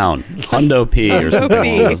lay down. Hundo P or something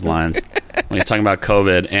along those lines. When he's talking about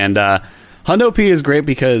COVID. And Hundo P is great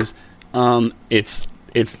because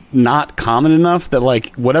it's not common enough that,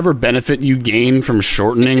 like, whatever benefit you gain from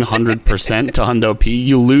shortening 100% to Hundo P,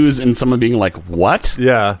 you lose in someone being like, what?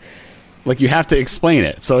 Yeah. Like, you have to explain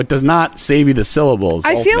it. So it does not save you the syllables,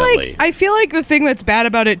 I ultimately. feel like the thing that's bad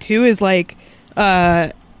about it, too, is, like,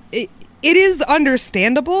 it is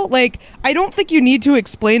understandable. Like, I don't think you need to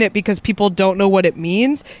explain it because people don't know what it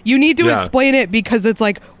means. You need to explain it because it's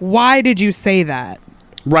like, why did you say that?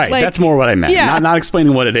 Right, like, that's more what I meant. yeah. Not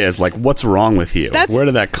explaining what it is. Like, what's wrong with you? Where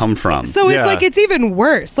did that come from? So it's Yeah. like, it's even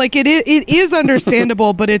worse. Like, it is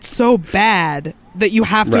understandable, but it's so bad that you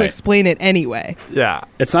have to Right. explain it anyway. Yeah.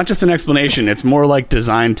 It's not just an explanation. It's more like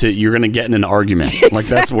designed to, you're going to get in an argument. Like,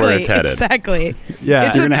 that's where it's headed. Exactly. Yeah.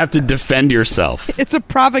 It's You're going to have to defend yourself. It's a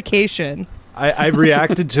provocation. I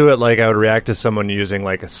reacted to it like I would react to someone using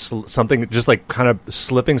like something, just like kind of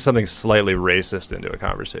slipping something slightly racist into a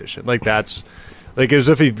conversation. Like, that's like as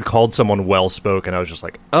if he called someone well spoken. I was just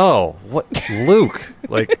like, oh, what, Luke?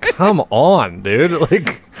 Like, come on, dude.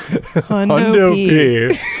 Like, Hundo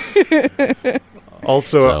P.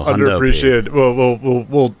 Also, So, Hundo underappreciated.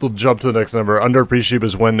 We'll jump to the next number. Underappreciated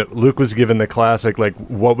was when Luke was given the classic, like,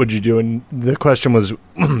 what would you do? And the question was,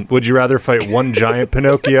 would you rather fight one giant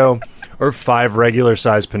Pinocchio or 5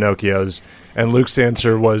 regular-sized Pinocchios? And Luke's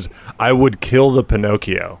answer was, I would kill the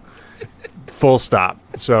Pinocchio. Full stop.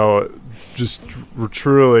 So just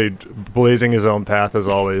truly blazing his own path as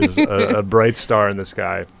always, a bright star in the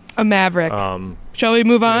sky. A maverick. Shall we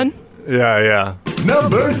move on? Yeah.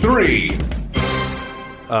 Number 3.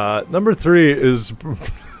 Number 3 is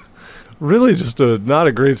really just not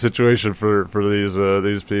a great situation for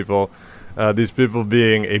these people. These people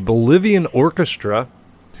being a Bolivian orchestra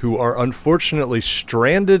who are unfortunately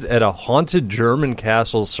stranded at a haunted German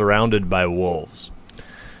castle surrounded by wolves.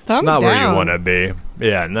 Thumbs It's not where you down. want to be.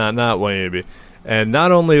 Yeah, not where you want to be. And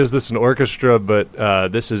not only is this an orchestra, but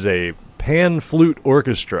this is a pan flute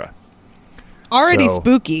orchestra. Already So-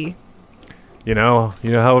 spooky. You know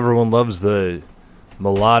how everyone loves the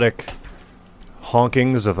melodic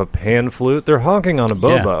honkings of a pan flute? They're honking on a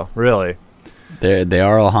bobo, really. They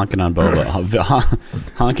are all honking on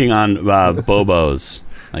honking on bobos,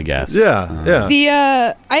 I guess.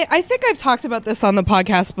 Yeah. I think I've talked about this on the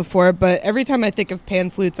podcast before, but every time I think of pan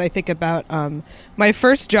flutes, I think about my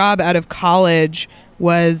first job out of college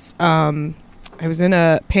was I was in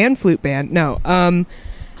a pan flute band. No,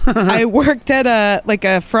 I worked at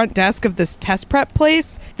a front desk of this test prep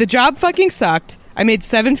place. The job fucking sucked. I made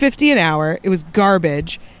 $7.50 an hour. It was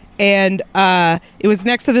garbage. And it was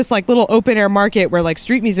next to this like little open air market where like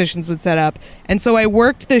street musicians would set up. And so I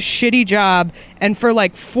worked this shitty job, and for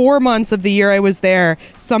like 4 months of the year I was there,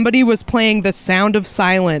 somebody was playing The Sound of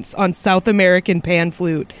Silence on South American pan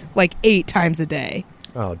flute like 8 times a day.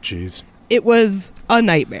 Oh, jeez. It was a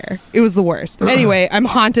nightmare. It was the worst. Anyway, I'm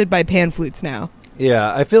haunted by pan flutes now.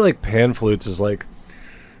 Yeah, I feel like pan flutes is like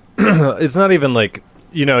it's not even like,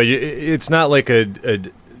 it's not like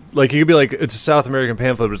like you could be like, it's a South American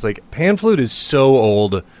pan flute, but it's like pan flute is so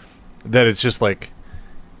old that it's just like,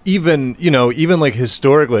 even like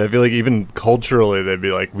historically, I feel like even culturally they'd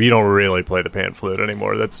be like, we don't really play the pan flute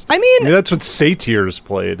anymore. That's what satyrs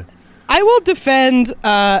played. I will defend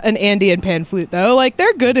an Andean pan flute though. Like,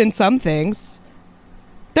 they're good in some things.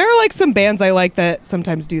 There are like some bands I like that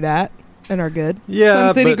sometimes do that and are good. Yeah,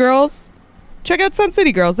 Sun City but- Girls. Check out Sun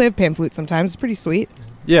City Girls. They have pan flute sometimes. It's pretty sweet.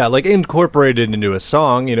 Yeah, like incorporated into a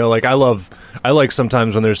song, like I like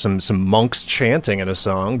sometimes when there's some monks chanting in a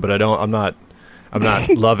song, but I'm not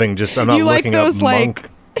loving I'm not You like looking those, up like, monk.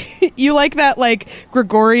 You like that like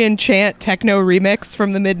Gregorian chant techno remix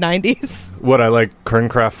from the mid 90s? What I like,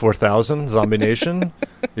 Kerncraft 4000, Zombie Nation.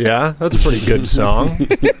 Yeah, that's a pretty good song.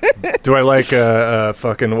 Do I like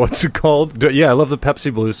fucking what's it called? Yeah, I love the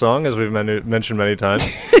Pepsi Blue song, as we've mentioned many times.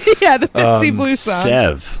 Yeah, the Pepsi Blue song.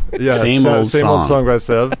 Sev. Yeah, Same old song. by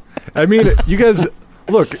Sev. I mean, you guys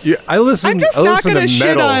look. I listen. I'm just I not listen gonna to shit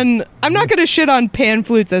metal. on. I'm not gonna shit on pan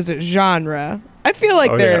flutes as a genre. I feel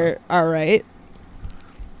like Oh, they're all right.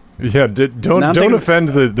 Yeah, Now I'm don't thinking- offend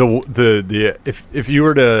the if you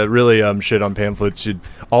were to really shit on pan flutes,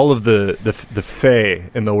 all of the fae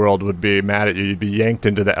in the world would be mad at you. You'd be yanked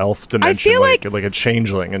into the elf dimension feel like a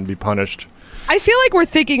changeling and be punished. I feel like we're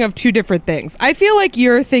thinking of two different things. I feel like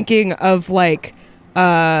you're thinking of like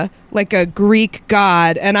a Greek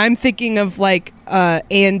god, and I'm thinking of like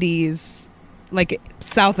Andes, like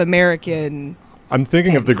South American. I'm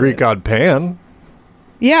thinking of the Greek god Pan.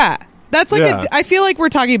 Yeah, that's like Yeah. I feel like we're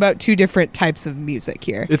talking about two different types of music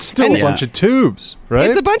here. It's still And a bunch of tubes, right?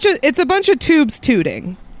 It's a bunch of tubes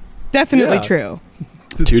tooting. Definitely Yeah. true.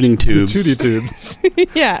 Tooting the tubes. tootie tubes.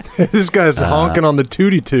 Yeah. This guy's honking on the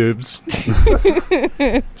tootie tubes.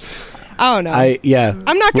 I don't know.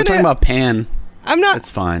 I'm not We're gonna- talking about pan. I'm not. That's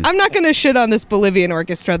fine. I'm not going to shit on this Bolivian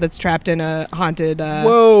orchestra that's trapped in a haunted,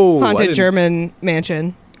 Whoa! I haunted didn't- German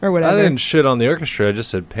mansion or I whatever. didn't shit on the orchestra. I just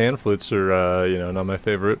said pan flutes are, not my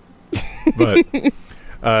favorite. But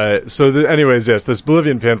anyways, yes, this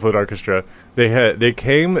Bolivian pan flute orchestra. They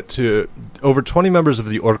came to over 20 members of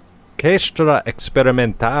the Orquestra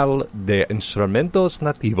Experimental de Instrumentos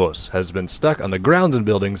Nativos has been stuck on the grounds and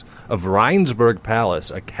buildings of Rheinsberg Palace,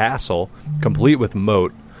 a castle complete with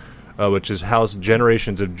moat, which has housed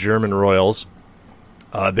generations of German royals.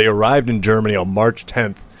 They arrived in Germany on March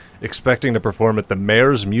 10th, expecting to perform at the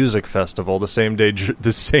Mayor's Music Festival the same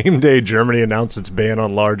day Germany announced its ban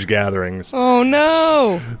on large gatherings. Oh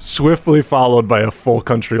no! Swiftly followed by a full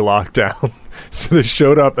country lockdown. So they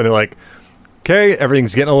showed up and they're like, okay,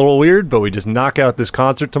 everything's getting a little weird, but we just knock out this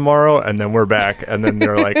concert tomorrow and then we're back. And then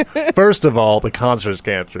they're like, first of all, the concert's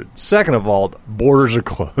canceled. Second of all, borders are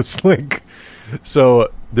closed.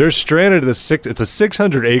 So they're stranded at it's a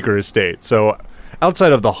 600-acre estate. So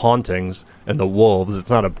outside of the hauntings and the wolves, it's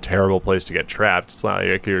not a terrible place to get trapped. It's not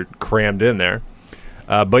like you're crammed in there.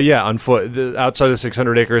 But yeah, outside the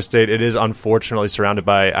 600-acre estate, it is unfortunately surrounded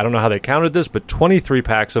by, I don't know how they counted this, but 23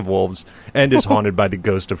 packs of wolves, and is haunted by the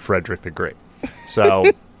ghost of Frederick the Great. So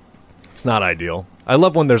it's not ideal. I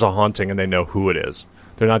love when there's a haunting and they know who it is.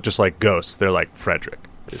 They're not just like ghosts. They're like Frederick.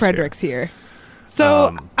 Frederick's here.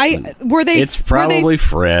 So were they? It's probably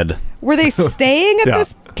Fred. Were they staying at Yeah.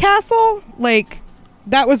 this castle? Like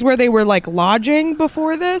that was where they were like lodging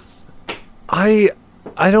before this? I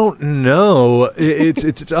don't know.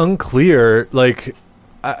 It's unclear. Like,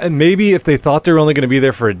 maybe if they thought they were only going to be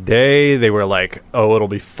there for a day, they were like, "Oh, it'll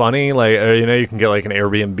be funny." Like, you can get like an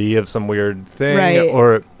Airbnb of some weird thing. Right.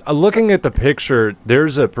 Or looking at the picture,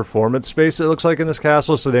 there's a performance space. It looks like in this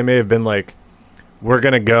castle, so they may have been like, "We're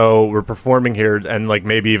gonna go. We're performing here," and like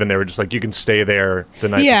maybe even they were just like, "You can stay there the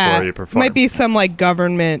night before you perform." Might be some like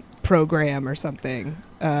government program or something.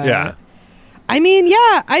 Yeah. I mean,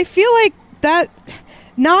 yeah, I feel like that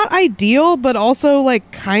not ideal, but also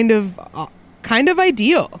like kind of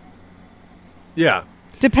ideal, Yeah.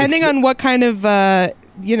 depending on what kind of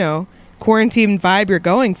quarantine vibe you're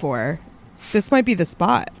going for. This might be the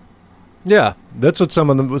spot. Yeah, that's what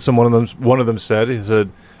one of them said. He said,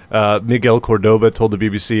 Miguel Cordoba told the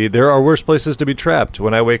BBC, "There are worse places to be trapped.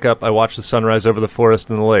 When I wake up, I watch the sunrise over the forest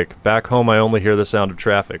and the lake. Back home, I only hear the sound of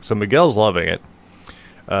traffic." So Miguel's loving it.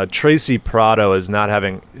 Tracy Prado is not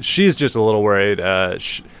having. She's just a little worried.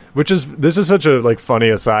 This is such a like funny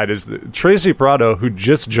aside. Is that Tracy Prado, who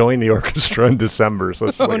just joined the orchestra in December, so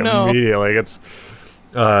it's just, immediate. Like it's.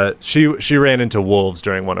 She ran into wolves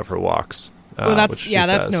during one of her walks. Well, that's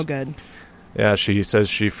says. no good. Yeah, she says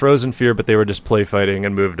she froze in fear, but they were just play fighting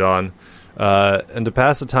and moved on. And to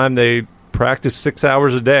pass the time, they practice 6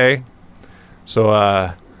 hours a day. So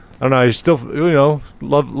I don't know. I still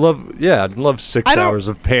love 6 hours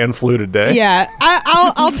of pan flute a day. Yeah,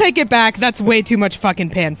 I'll take it back. That's way too much fucking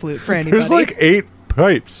pan flute for anybody. There's like 8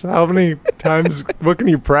 pipes. How many times? What can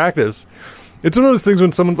you practice? It's one of those things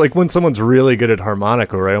when someone's really good at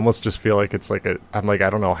harmonica, where I almost just feel like it's like I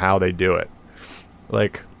don't know how they do it.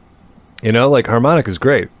 Like, like harmonica is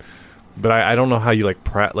great, but I don't know how you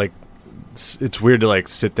it's weird to like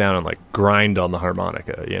sit down and like grind on the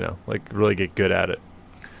harmonica, like really get good at it.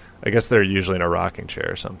 I guess they're usually in a rocking chair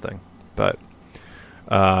or something, but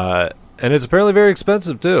and it's apparently very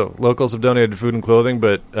expensive too. Locals have donated food and clothing,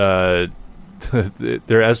 but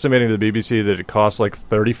they're estimating to the BBC that it costs like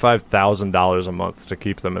 $35,000 a month to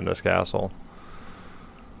keep them in this castle.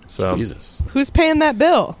 So Jesus, who's paying that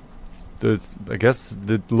bill? I guess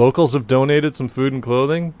the locals have donated some food and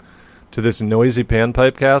clothing to this noisy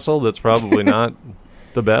panpipe castle that's probably not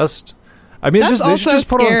the best. I mean, they should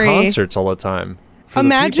just put on concerts all the time for the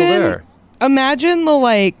people there. Imagine the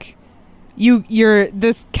like you're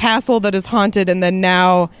this castle that is haunted, and then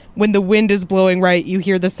now when the wind is blowing right, you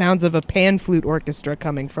hear the sounds of a pan flute orchestra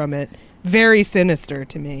coming from it. Very sinister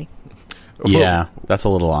to me. Yeah, that's a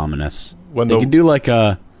little ominous. When they could do like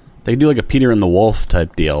a Peter and the Wolf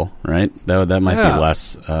type deal, right? That might be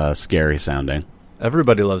less scary sounding.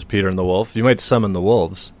 Everybody loves Peter and the Wolf. You might summon the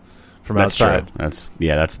wolves from outside. True.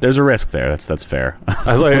 There's a risk there. That's fair.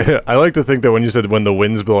 I like to think that when you said when the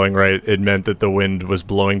wind's blowing right, it meant that the wind was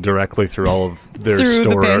blowing directly through all of their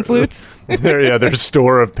store. The pan flutes. Their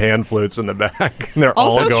store of pan flutes in the back, and they're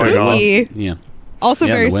also all going spooky. off. Yeah. Also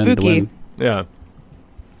very the wind, spooky. Yeah.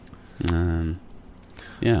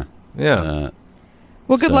 Yeah.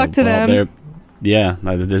 Well, good luck to them. Yeah.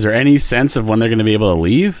 Is there any sense of when they're going to be able to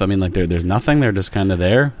leave? I mean, like there's nothing. They're just kind of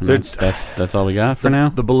there. And that's all we got for now.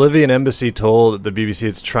 The Bolivian embassy told the BBC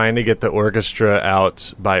it's trying to get the orchestra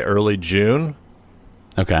out by early June.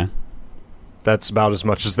 Okay. That's about as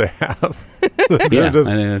much as they have.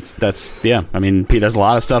 Yeah, I mean, there's a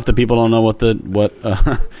lot of stuff that people don't know what's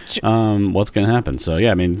going to happen. So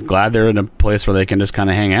yeah, I mean, glad they're in a place where they can just kind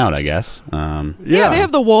of hang out, I guess. Yeah, they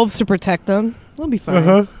have the wolves to protect them. They'll be fine.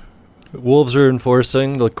 Uh-huh. Wolves are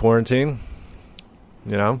enforcing the quarantine.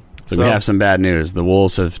 So we have some bad news. The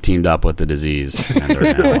wolves have teamed up with the disease. And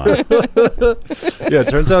they're now, yeah, it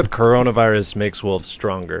turns out coronavirus makes wolves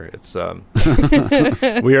stronger. It's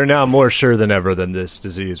we are now more sure than ever that this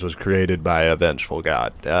disease was created by a vengeful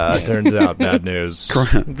god. Turns out bad news.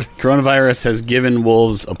 Coronavirus has given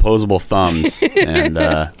wolves opposable thumbs, and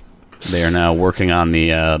they are now working on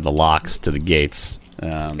the locks to the gates.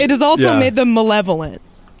 It has also made them malevolent.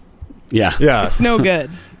 Yeah. It's no good.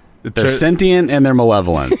 They're sentient and they're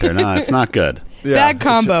malevolent. They're not. It's not good. Yeah, Bad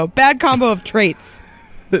combo. Bad combo of traits.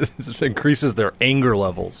 It increases their anger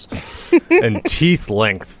levels and teeth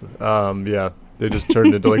length. They just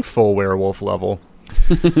turned into like full werewolf level.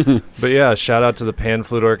 But yeah, shout out to the Pan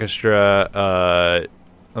Flute Orchestra.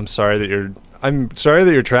 I'm sorry that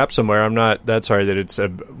you're trapped somewhere. I'm not that sorry that it's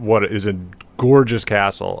what is a gorgeous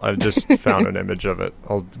castle. I just found an image of it.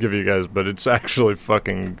 I'll give you guys, but it's actually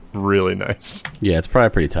fucking really nice. Yeah, it's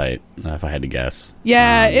probably pretty tight, if I had to guess.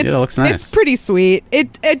 Yeah, it looks nice. It's pretty sweet.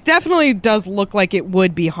 It definitely does look like it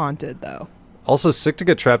would be haunted, though. Also, sick to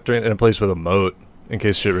get trapped in a place with a moat in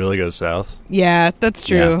case shit really goes south. Yeah, that's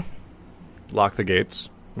true. Yeah. Lock the gates.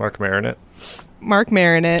 Mark Marinette. Mark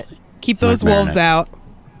Marinette. Keep those wolves out.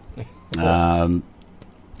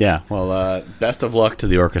 Yeah, well, best of luck to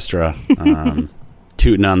the orchestra.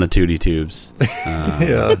 Tooting on the tootie tubes.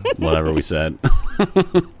 Yeah. Whatever we said.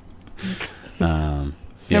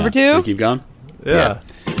 Number two? Should we keep going? Yeah.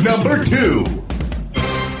 Number 2.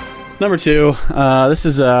 Number 2. This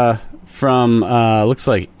is from, looks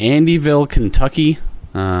like Andyville, Kentucky.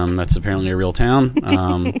 That's apparently a real town.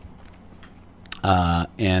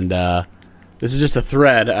 And this is just a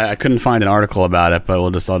thread. I couldn't find an article about it, but I'll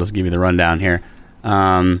just give you the rundown here.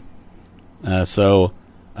 I guess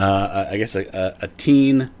a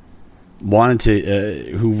teen wanted to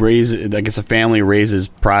a family raises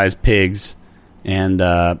prize pigs, and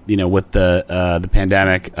with the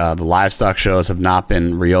pandemic, the livestock shows have not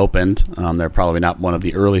been reopened. They're probably not one of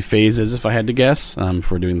the early phases, if I had to guess,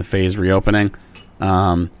 if we're doing the phase reopening.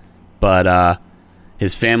 But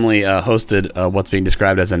his family hosted what's being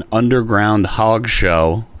described as an underground hog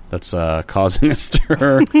show that's causing a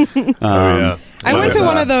stir. I went to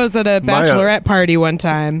one of those at a bachelorette party one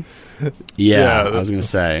time. Yeah, I was going to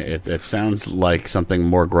say it sounds like something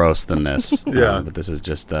more gross than this. Yeah, but this is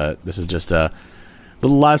just a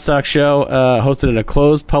little livestock show hosted in a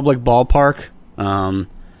closed public ballpark.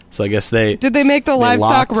 So I guess did they make the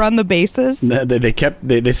livestock run the bases?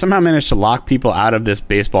 They somehow managed to lock people out of this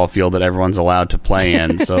baseball field that everyone's allowed to play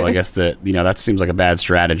in. So I guess that seems like a bad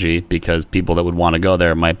strategy, because people that would want to go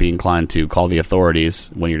there might be inclined to call the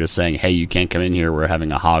authorities when you're just saying, "Hey, you can't come in here. We're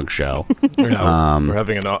having a hog show. We're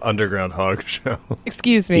having an underground hog show."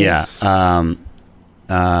 Excuse me. Yeah.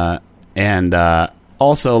 And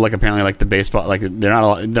also, like, apparently, like, the baseball, like, they're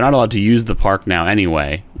not allowed to use the park now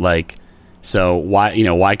anyway. Like. So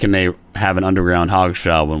why can they have an underground hog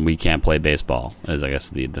show when we can't play baseball? Is, I guess,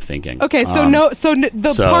 the thinking. Okay, so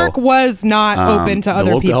the park was not open to other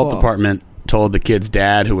people. The local health department told the kid's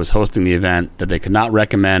dad, who was hosting the event, that they could not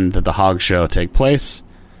recommend that the hog show take place.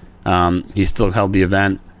 He still held the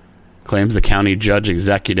event. Claims the county judge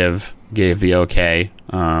executive gave the okay.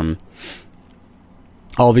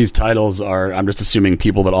 All these titles are, I'm just assuming,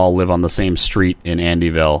 people that all live on the same street in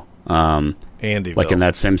Andyville. Andyville. Like in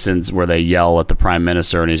that Simpsons where they yell at the prime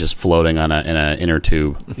minister and he's just floating in an inner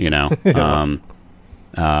tube, but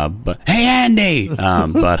hey, Andy,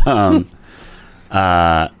 because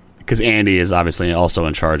Andy is obviously also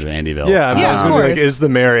in charge of Andyville. Yeah, I was of going to be course. like, is the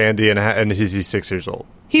mayor Andy, and he's 6 years old?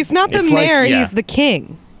 He's not the It's like- mayor. yeah. He's the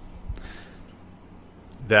king.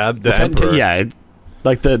 The emperor.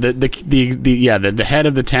 The head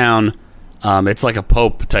of the town. It's like a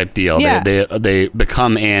pope type deal. Yeah. They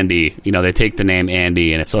become Andy. They take the name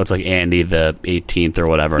Andy, and it's like Andy the 18th or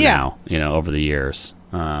whatever now. Over the years.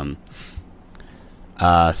 I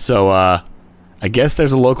guess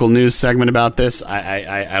there's a local news segment about this.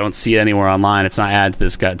 I don't see it anywhere online. It's not added to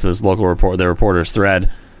this local report, the reporter's thread.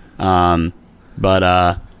 But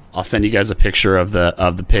I'll send you guys a picture of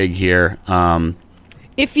the pig here.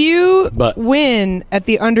 If you win at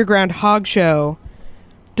the Underground Hog Show,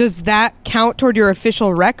 does that count toward your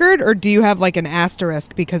official record, or do you have like an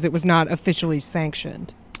asterisk because it was not officially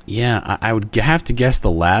sanctioned? Yeah, I would have to guess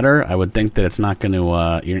the latter. I would think that it's not going to,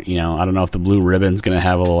 I don't know if the blue ribbon's going to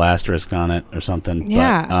have a little asterisk on it or something.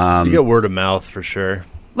 Yeah. But, You get word of mouth for sure.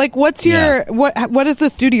 Like, what's your what does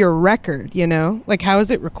this do to your record? Like, how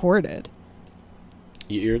is it recorded?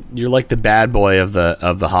 You're like the bad boy of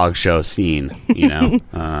the hog show scene.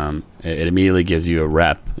 It immediately gives you a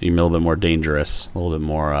rep. You're a little bit more dangerous, a little bit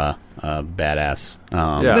more badass.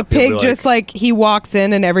 The pig just he walks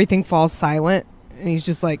in and everything falls silent, and he's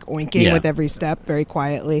just like oinking with every step very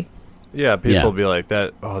quietly. Yeah, people be like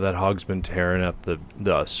that. Oh, that hog's been tearing up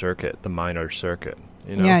the circuit, the minor circuit.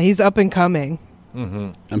 Yeah, he's up and coming.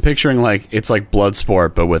 Mm-hmm. I'm picturing it's like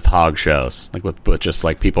Bloodsport, but with hog shows, like with just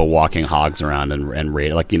like people walking hogs around and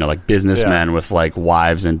raid, like businessmen with like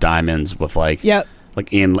wives and diamonds with like in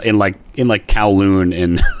Kowloon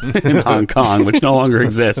in Hong Kong, which no longer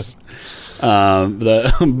exists. They're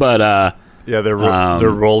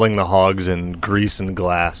rolling the hogs in grease and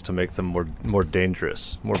glass to make them more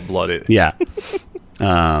dangerous, more bloody. Yeah.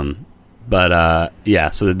 So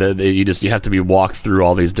you have to be walked through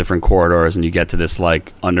all these different corridors, and you get to this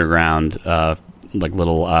like underground,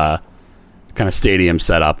 little kind of stadium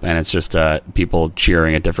setup, and it's just people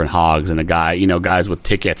cheering at different hogs, and guys with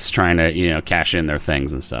tickets trying to cash in their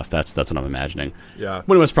things and stuff. That's what I'm imagining. Yeah.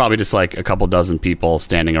 When it was probably just like a couple dozen people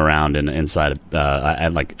standing around inside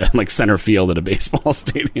at like center field at a baseball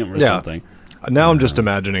stadium or something. Now I'm just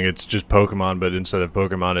imagining it's just Pokemon, but instead of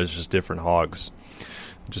Pokemon, it's just different hogs,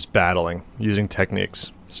 just battling using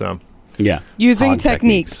techniques. So yeah, using hog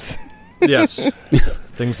techniques. Yes,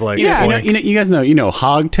 things like You guys know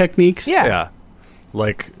hog techniques. Yeah.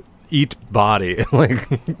 Like eat body, like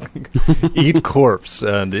eat corpse,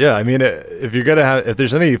 and I mean, if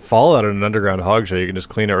there's any fallout in an underground hog show, you can just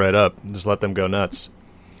clean it right up and just let them go nuts.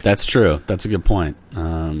 That's true. That's a good point.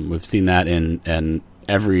 We've seen that in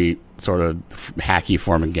every sort of hacky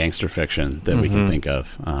form of gangster fiction that we can think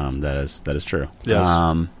of. That is true. Yes.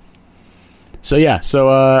 So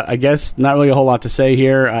I guess not really a whole lot to say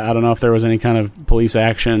here. I don't know if there was any kind of police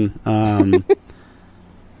action.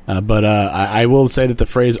 But I will say that the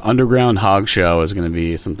phrase "underground hog show" is going to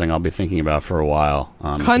be something I'll be thinking about for a while.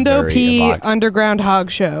 Hundo P underground hog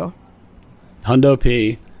show. Hundo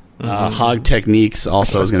P hog techniques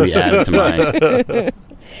also is going to be added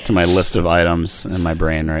to my list of items in my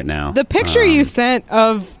brain right now. The picture you sent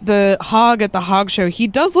of the hog at the hog show, he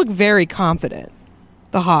does look very confident.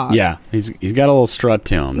 The hog. Yeah, he's got a little strut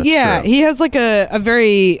to him. That's true. He has like a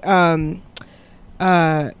very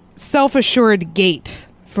self-assured gait.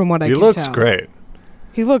 From what I can tell, he looks great.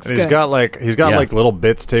 He looks good. He's got like little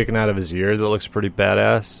bits taken out of his ear that looks pretty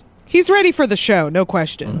badass. He's ready for the show, no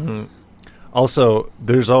question. Mm-hmm. Also,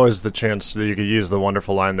 there's always the chance that you could use the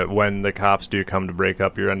wonderful line that when the cops do come to break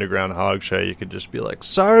up your underground hog show, you could just be like,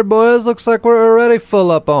 "Sorry, boys, looks like we're already full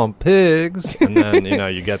up on pigs," and then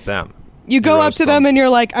you get them. You go up to them and you're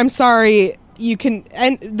like, "I'm sorry, you can."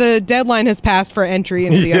 And the deadline has passed for entry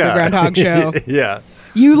into the underground hog show. Yeah.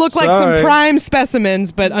 You look like some prime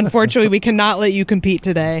specimens, but unfortunately, we cannot let you compete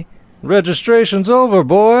today. Registration's over,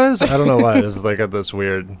 boys. I don't know why it's like got this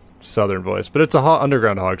weird southern voice, but it's a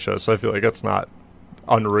underground hog show, so I feel like it's not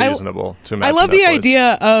unreasonable to imagine. I love that the voice.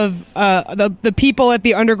 idea of the people at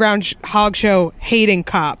the underground hog show hating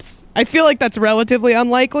cops. I feel like that's relatively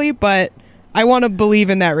unlikely, but I want to believe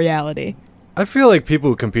in that reality. I feel like people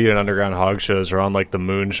who compete in underground hog shows are on like the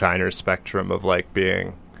moonshiner spectrum of like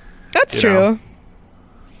being. That's true. Know,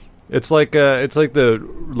 it's like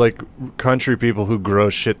the country people who grow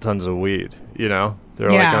shit tons of weed.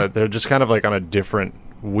 They're they're just kind of like on a different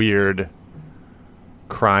weird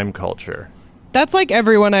crime culture. That's like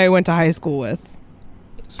everyone I went to high school with.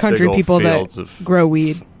 Country people that grow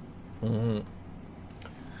weed. Mm-hmm.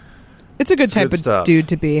 It's a good type of dude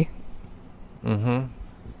to be. Mm-hmm.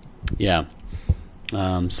 Yeah.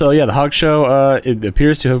 The hog show it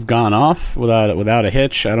appears to have gone off without a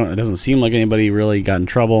hitch. It doesn't seem like anybody really got in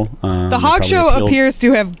trouble. The hog show appears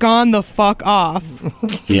to have gone the fuck off.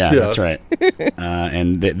 Yeah, that's right.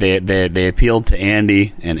 And they appealed to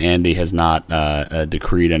Andy, and Andy has not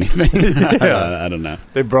decreed anything. I don't know.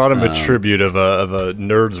 They brought him a tribute of a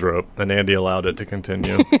nerd's rope, and Andy allowed it to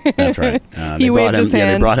continue. That's right. He waved his hand.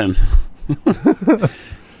 Yeah, they brought him.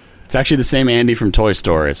 It's actually the same Andy from Toy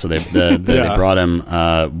Story, so they brought him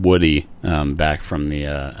Woody back from the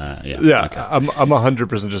Okay. I'm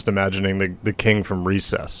 100% just imagining the king from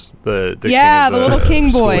Recess, the king the little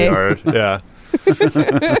king boy. Yeah,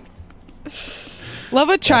 love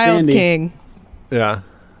a child king. Yeah,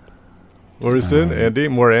 what was it? Andy?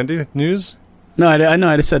 More Andy news? No, I know.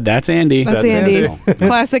 I just said that's Andy. That's Andy.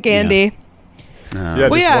 Classic Andy.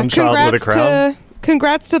 One child with a crown.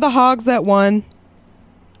 Congrats to the hogs that won.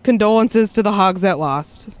 Condolences to the hogs that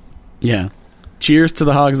lost. Yeah. Cheers to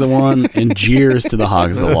the hogs that won, and jeers to the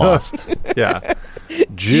hogs that lost. Yeah.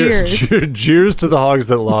 Jeers to the hogs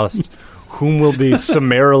that lost, whom will be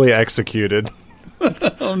summarily executed.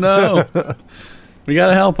 Oh, no. We got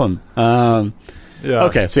to help them.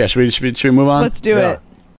 Okay, so should we move on? Let's do it.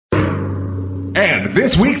 And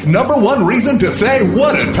this week's number one reason to say,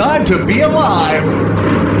 what a time to be alive.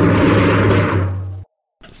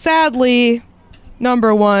 Sadly,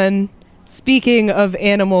 number one, speaking of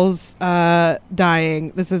animals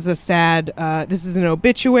dying, this is this is an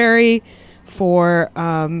obituary for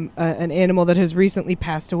an animal that has recently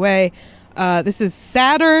passed away. This is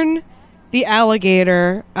Saturn the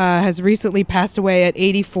alligator, has recently passed away at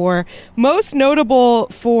 84. Most notable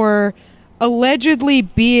for allegedly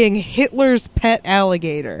being Hitler's pet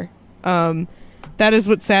alligator. That is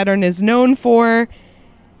what Saturn is known for.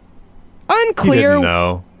 Unclear. He didn't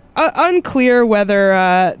know. Unclear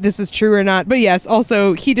whether this is true or not, but yes,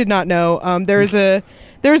 also he did not know. There's a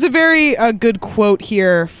very good quote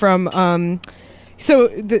here from So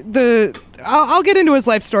I'll get into his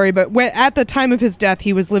life story, but at the time of his death,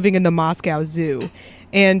 he was living in the Moscow Zoo,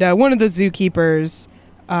 and one of the zookeepers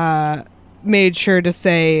made sure to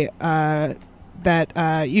say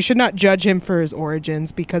that you should not judge him for his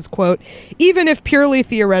origins because, quote, even if purely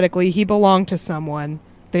theoretically he belonged to someone,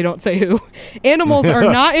 they don't say who, animals are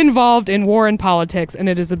not involved in war and politics, and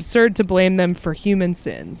it is absurd to blame them for human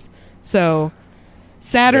sins. So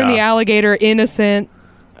Saturn the alligator, innocent.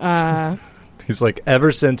 He's like,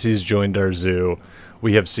 ever since he's joined our zoo,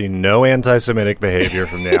 we have seen no anti-Semitic behavior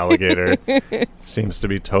from the alligator. Seems to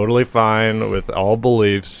be totally fine with all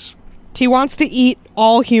beliefs. He wants to eat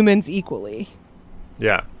all humans equally.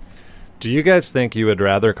 Yeah. Do you guys think you would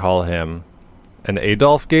rather call him an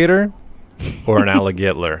Adolf Gator or an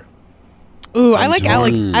alligator? Ooh, I like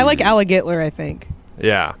alligator, I think.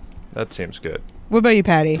 Yeah, that seems good. What about you,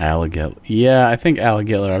 Patty? Alligator. Yeah, I think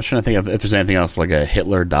alligator. I was trying to think of if there's anything else like a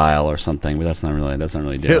Hitler dial or something, but that's not really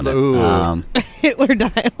doing it. Hitler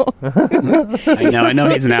dial. I know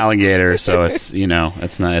he's an alligator, so it's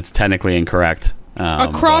technically incorrect.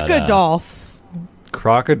 A crocodile.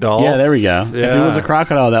 Crocodile? Yeah, there we go. Yeah. If it was a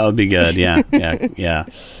crocodile, that would be good. Yeah.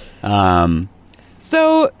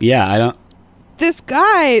 So yeah, I don't. This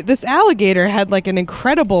alligator had like an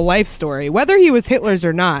incredible life story. Whether he was Hitler's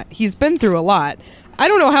or not, he's been through a lot. I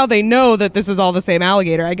don't know how they know that this is all the same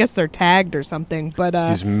alligator. I guess they're tagged or something. But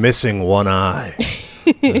he's missing one eye.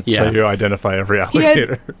 That's how you identify every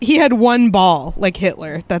alligator. He had one ball, like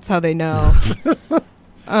Hitler. That's how they know.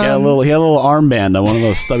 He had a little armband on one of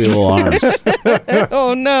those stubby little arms.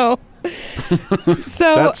 Oh no.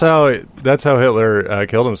 So that's how Hitler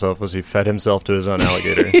killed himself. Was he fed himself to his own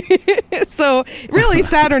alligator? So really,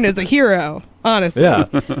 Saturn is a hero, honestly. Yeah.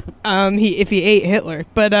 If he ate Hitler,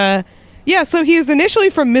 but yeah. So he was initially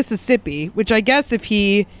from Mississippi, which I guess if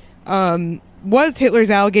he was Hitler's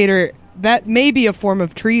alligator, that may be a form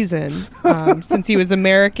of treason, since he was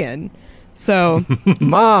American. So,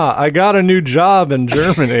 Ma, I got a new job in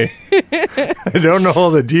Germany. I don't know all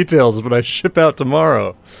the details, but I ship out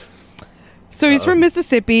tomorrow. So he's from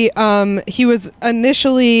Mississippi. He was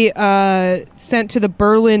initially sent to the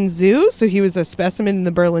Berlin Zoo, so he was a specimen in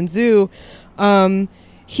the Berlin Zoo.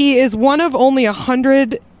 He is one of only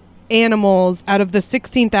 100 animals out of the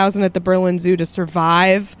 16,000 at the Berlin Zoo to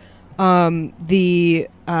survive the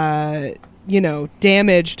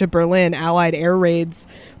damage to Berlin, Allied air raids,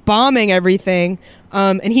 bombing everything,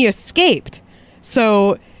 and he escaped.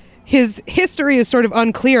 So his history is sort of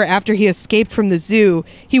unclear after he escaped from the zoo.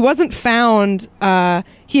 He wasn't found.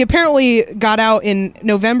 He apparently got out in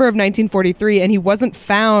November of 1943, and he wasn't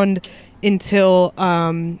found until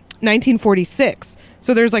 1946.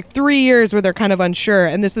 So there's like 3 years where they're kind of unsure,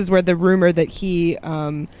 and this is where the rumor that he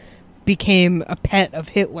became a pet of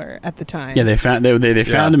Hitler at the time. Yeah, they found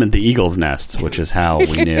him at the eagle's nest, which is how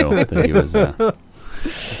we knew that he was.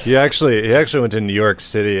 He actually went to New York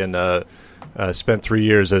City and spent 3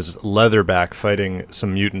 years as Leatherback fighting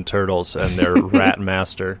some mutant turtles and their rat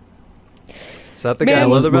master. Is that the guy,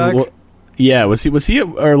 Leatherback? Yeah, was he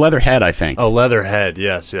or Leatherhead? I think. Oh, Leatherhead.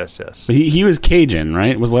 Yes. But he was Cajun,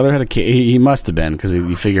 right? Was Leatherhead he must have been because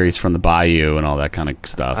you figure he's from the Bayou and all that kind of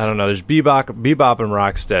stuff. I don't know. There's Bebop and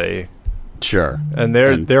Rocksteady. Sure. And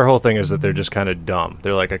their whole thing is that they're just kind of dumb.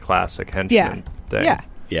 They're like a classic henchman thing.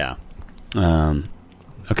 Yeah.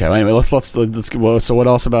 Okay. Well, anyway, let's go. So, what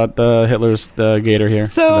else about Hitler's gator here?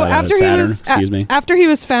 So after Saturn, after he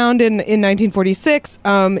was found in 1946,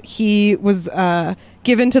 he was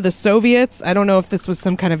given to the Soviets. I don't know if this was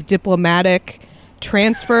some kind of diplomatic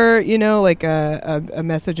transfer, like a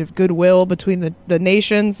message of goodwill between the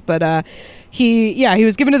nations. But he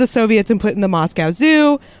was given to the Soviets and put in the Moscow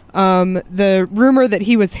Zoo. The rumor that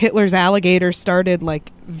he was Hitler's alligator started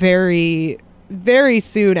like very, very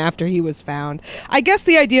soon after he was found. I guess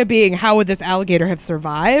the idea being, how would this alligator have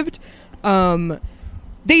survived?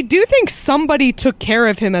 They do think somebody took care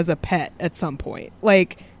of him as a pet at some point.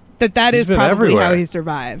 Like that is probably everywhere. How he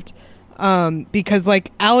survived. Because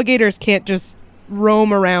like alligators can't just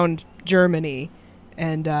roam around Germany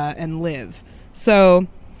and live. So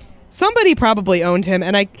somebody probably owned him,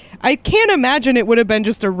 and I can't imagine it would have been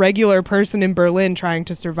just a regular person in Berlin trying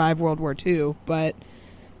to survive World War II. But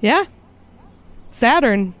yeah.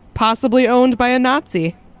 Saturn, possibly owned by a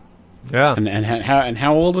Nazi. Yeah. And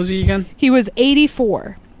how old was he again? He was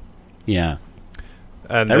 84. Yeah.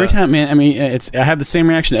 And every time, man, I mean, I have the same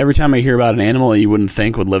reaction every time I hear about an animal that you wouldn't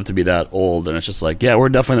think would live to be that old, and it's just like, yeah, we're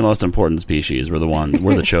definitely the most important species. We're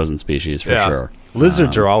the chosen species for sure.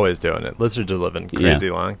 Lizards are always doing it. Lizards are living crazy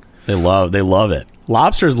long. They love it.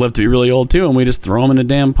 Lobsters live to be really old too, and we just throw them in a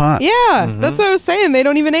damn pot. Yeah, that's what I was saying. They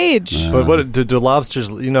don't even age. But what do lobsters?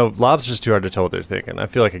 Lobsters too hard to tell what they're thinking. I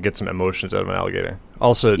feel like I get some emotions out of an alligator.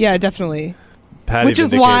 Also, Yeah, definitely. Patty Which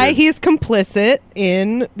is why he's complicit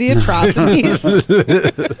in the atrocities.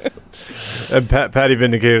 And Patty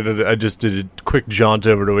vindicated. I just did a quick jaunt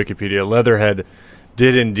over to Wikipedia. Leatherhead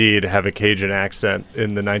did indeed have a Cajun accent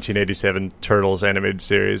in the 1987 Turtles animated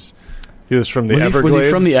series. He was from the Everglades. Was he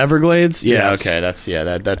from the Everglades? Yeah, Yes. okay,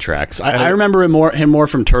 that tracks. I remember him more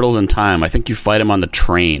from Turtles in Time. I think you fight him on the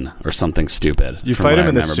train or something stupid. You from fight what him I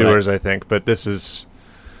in the remember, sewers, I think, but this is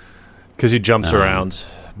because he jumps around.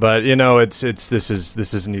 But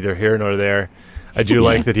this is neither here nor there. I do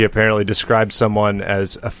like that he apparently described someone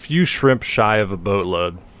as a few shrimp shy of a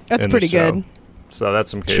boatload. That's in the pretty show. good. So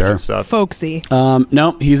that's some Cajun Sure. stuff. Folksy.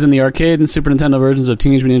 No, he's in the arcade and Super Nintendo versions of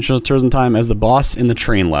Teenage Mutant Ninja Turtles in Time as the boss in the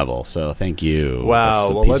train level. So thank you. Wow. That's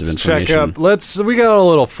a Well, piece of let's check information. up. We got a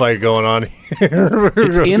little fight going on here.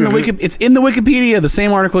 It's in the Wikipedia, the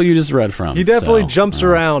same article you just read from. He definitely So, jumps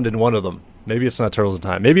around in one of them. Maybe it's not Turtles in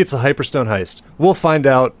Time. Maybe it's a Hyperstone heist. We'll find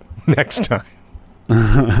out next time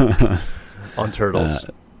on Turtles.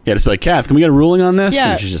 Yeah, just be like, Kath, can we get a ruling on this?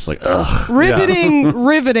 Yeah. And she's just like, ugh.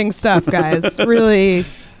 Riveting stuff, guys. Really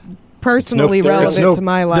personally relevant to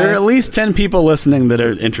my life. There are at least 10 people listening that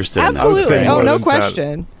are interested in Absolutely. say Oh, more no than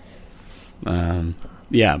question. that.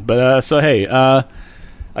 Yeah, but so hey,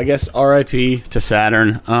 I guess R.I.P. to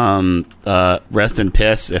Saturn. Rest in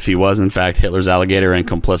piss if he was in fact Hitler's alligator and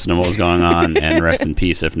complicit in what was going on, and rest in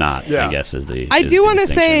peace if not. Yeah. I guess is the. I is do the want to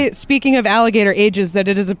distinction. say, speaking of alligator ages, that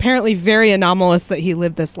it is apparently very anomalous that he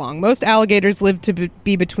lived this long. Most alligators live to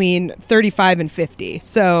be between 35 and 50.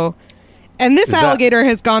 So, and this Is that- alligator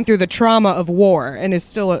has gone through the trauma of war and is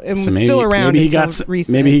still So still around. Maybe he until got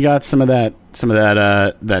recent. maybe he got some of that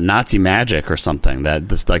that Nazi magic or something, that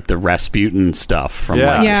this like the Rasputin stuff from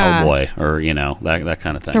Yeah. like Yeah. Hellboy or that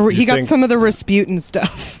kind of thing. He got think- some of the Rasputin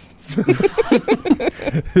stuff. I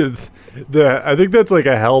think that's like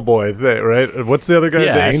a Hellboy thing, right? What's the other guy?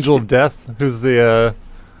 Yeah, The it's- Angel of Death? Who's the?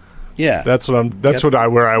 Yeah, That's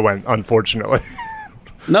where I went. Unfortunately.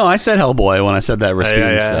 no, I said Hellboy when I said that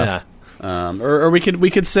Rasputin yeah. stuff. Or we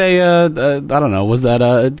could say I don't know, was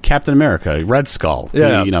that Captain America, Red Skull?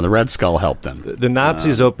 Yeah. The Red Skull helped him. The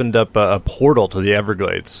Nazis opened up a portal to the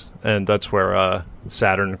Everglades, and that's where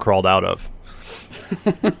Saturn crawled out of.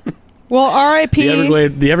 Well, R.I.P.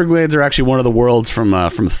 The Everglades are actually one of the worlds from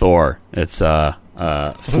Thor. It's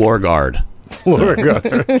Floorguard.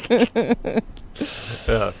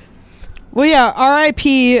 Yeah. Well, yeah,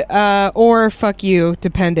 R.I.P. Or fuck you,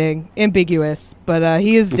 depending. Ambiguous, but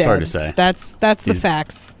he is dead. It's hard to say. That's the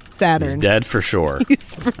facts. Saturn. He's dead for sure.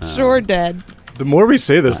 He's for sure dead. The more we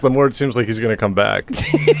say this, the more it seems like he's going to come back.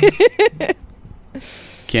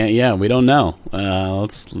 We don't know.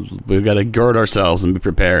 We've got to gird ourselves and be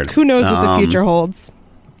prepared. Who knows what the future holds?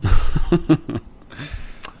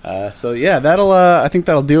 So yeah, I think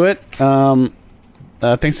that'll do it.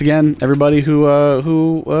 Thanks again, everybody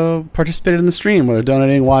who participated in the stream, whether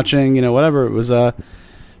donating, watching, whatever. It was a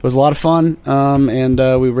lot of fun, and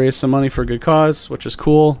we raised some money for a good cause, which is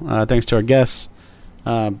cool. Thanks to our guests,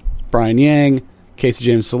 Brian Yang, Casey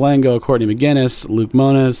James Salengo, Courtney McGinnis, Luke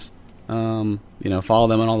Moniz. Follow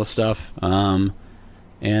them on all the stuff, and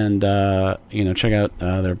check out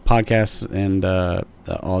their podcasts and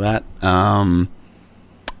all that. I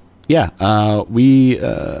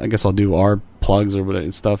guess I'll do our plugs or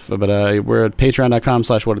whatever stuff, but we're at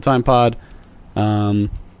patreon.com/whatatimepod.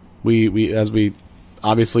 We as we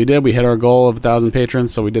obviously did, we hit our goal of 1,000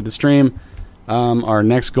 patrons, so we did the stream. Our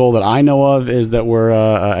next goal that I know of is that we're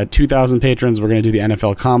at 2,000 patrons. We're going to do the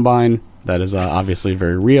NFL Combine. That is obviously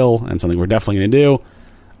very real and something we're definitely going to do.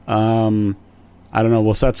 I don't know.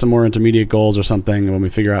 We'll set some more intermediate goals or something when we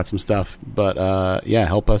figure out some stuff. But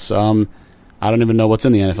help us. I don't even know what's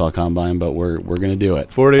in the NFL Combine, but we're going to do it.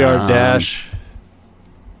 40-yard dash,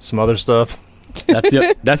 some other stuff. That's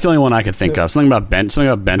the only one I could think of. Something about bench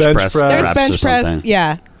Bench press, press. There's reps bench or press. something.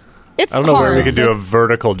 Yeah, it's I don't know hard. where we could do a It's-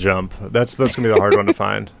 vertical jump. That's going to be the hard one to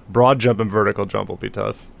find. Broad jump and vertical jump will be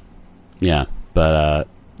tough. Yeah, but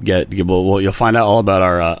you'll find out all about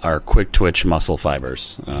our quick twitch muscle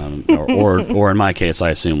fibers, or in my case,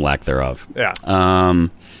 I assume lack thereof. Yeah.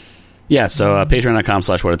 So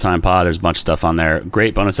patreon.com/whatatimepod. There's a bunch of stuff on there.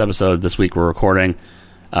 Great bonus episode this week. We're recording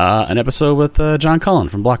an episode with John Cullen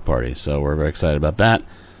from Block Party, so we're very excited about that.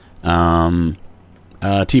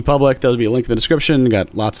 TeePublic, there'll be a link in the description.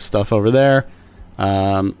 Got lots of stuff over there.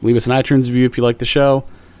 Leave us an iTunes review if you like the show.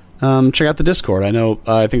 Check out the Discord.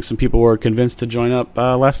 I think some people were convinced to join up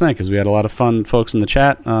last night because we had a lot of fun folks in the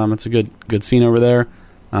chat. It's a good scene over there.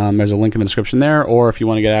 There's a link in the description there, or if you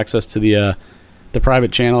want to get access to the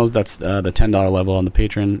private channels, that's the $10 level on the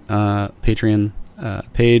Patreon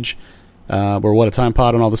page. We're What a Time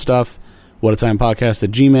Pod on all the stuff. What a Time Podcast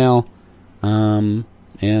at Gmail.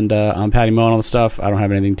 And I'm Patty Mo on all the stuff. I don't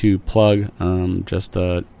have anything to plug. Just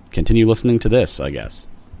continue listening to this, I guess.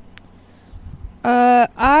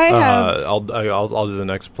 I'll do the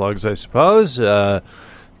next plugs, I suppose.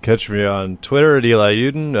 Catch me on Twitter at Eli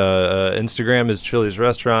Uden. Instagram is Chili's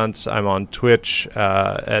Restaurants. I'm on Twitch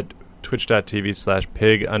at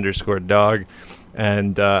twitch.tv/pig_dog.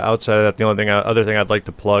 And outside of that, the only other thing I'd like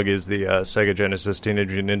to plug is the Sega Genesis Teenage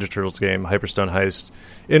Mutant Ninja Turtles game, Hyperstone Heist,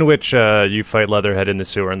 in which you fight Leatherhead in the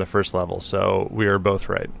sewer in the first level. So we are both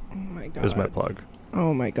right. Oh my god! Is my plug.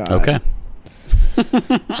 Oh my god! Okay.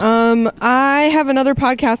 I have another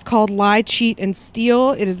podcast called Lie, Cheat, and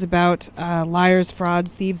Steal. It is about liars,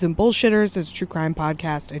 frauds, thieves, and bullshitters. It's a true crime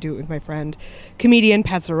podcast. I do it with my friend, comedian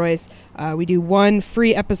Pat Royce. We do 1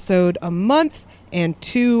 free episode a month and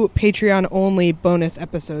 2 Patreon-only bonus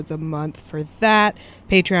episodes a month for that.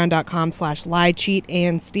 Patreon.com/lie, cheat,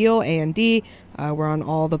 and steal, A&D. We're on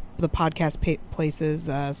all the podcast places,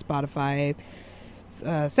 Spotify,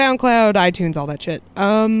 SoundCloud, iTunes, all that shit.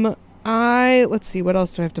 Let's see, what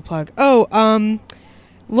else do I have to plug?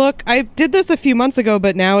 Look, I did this a few months ago,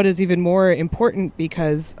 but now it is even more important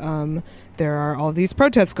because there are all these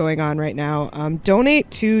protests going on right now.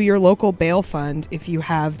 Donate to your local bail fund if you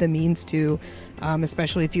have the means to,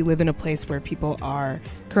 especially if you live in a place where people are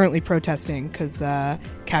currently protesting, because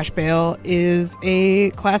cash bail is a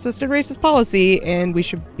classist and racist policy, and we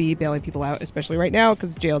should be bailing people out, especially right now,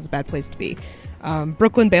 because jail is a bad place to be.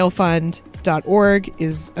 BrooklynBailFund.org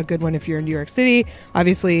is a good one if you're in New York City.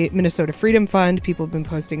 Obviously, Minnesota Freedom Fund, people have been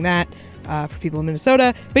posting that for people in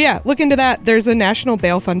Minnesota. But yeah, look into that. There's a National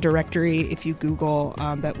Bail Fund directory if you Google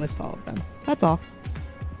that lists all of them. That's all.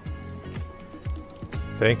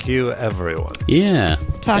 Thank you, everyone. Yeah.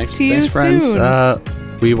 Thanks, to you friends. soon.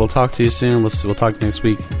 We will talk to you soon. We'll talk to you next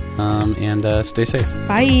week. And stay safe.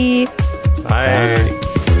 Bye. Bye.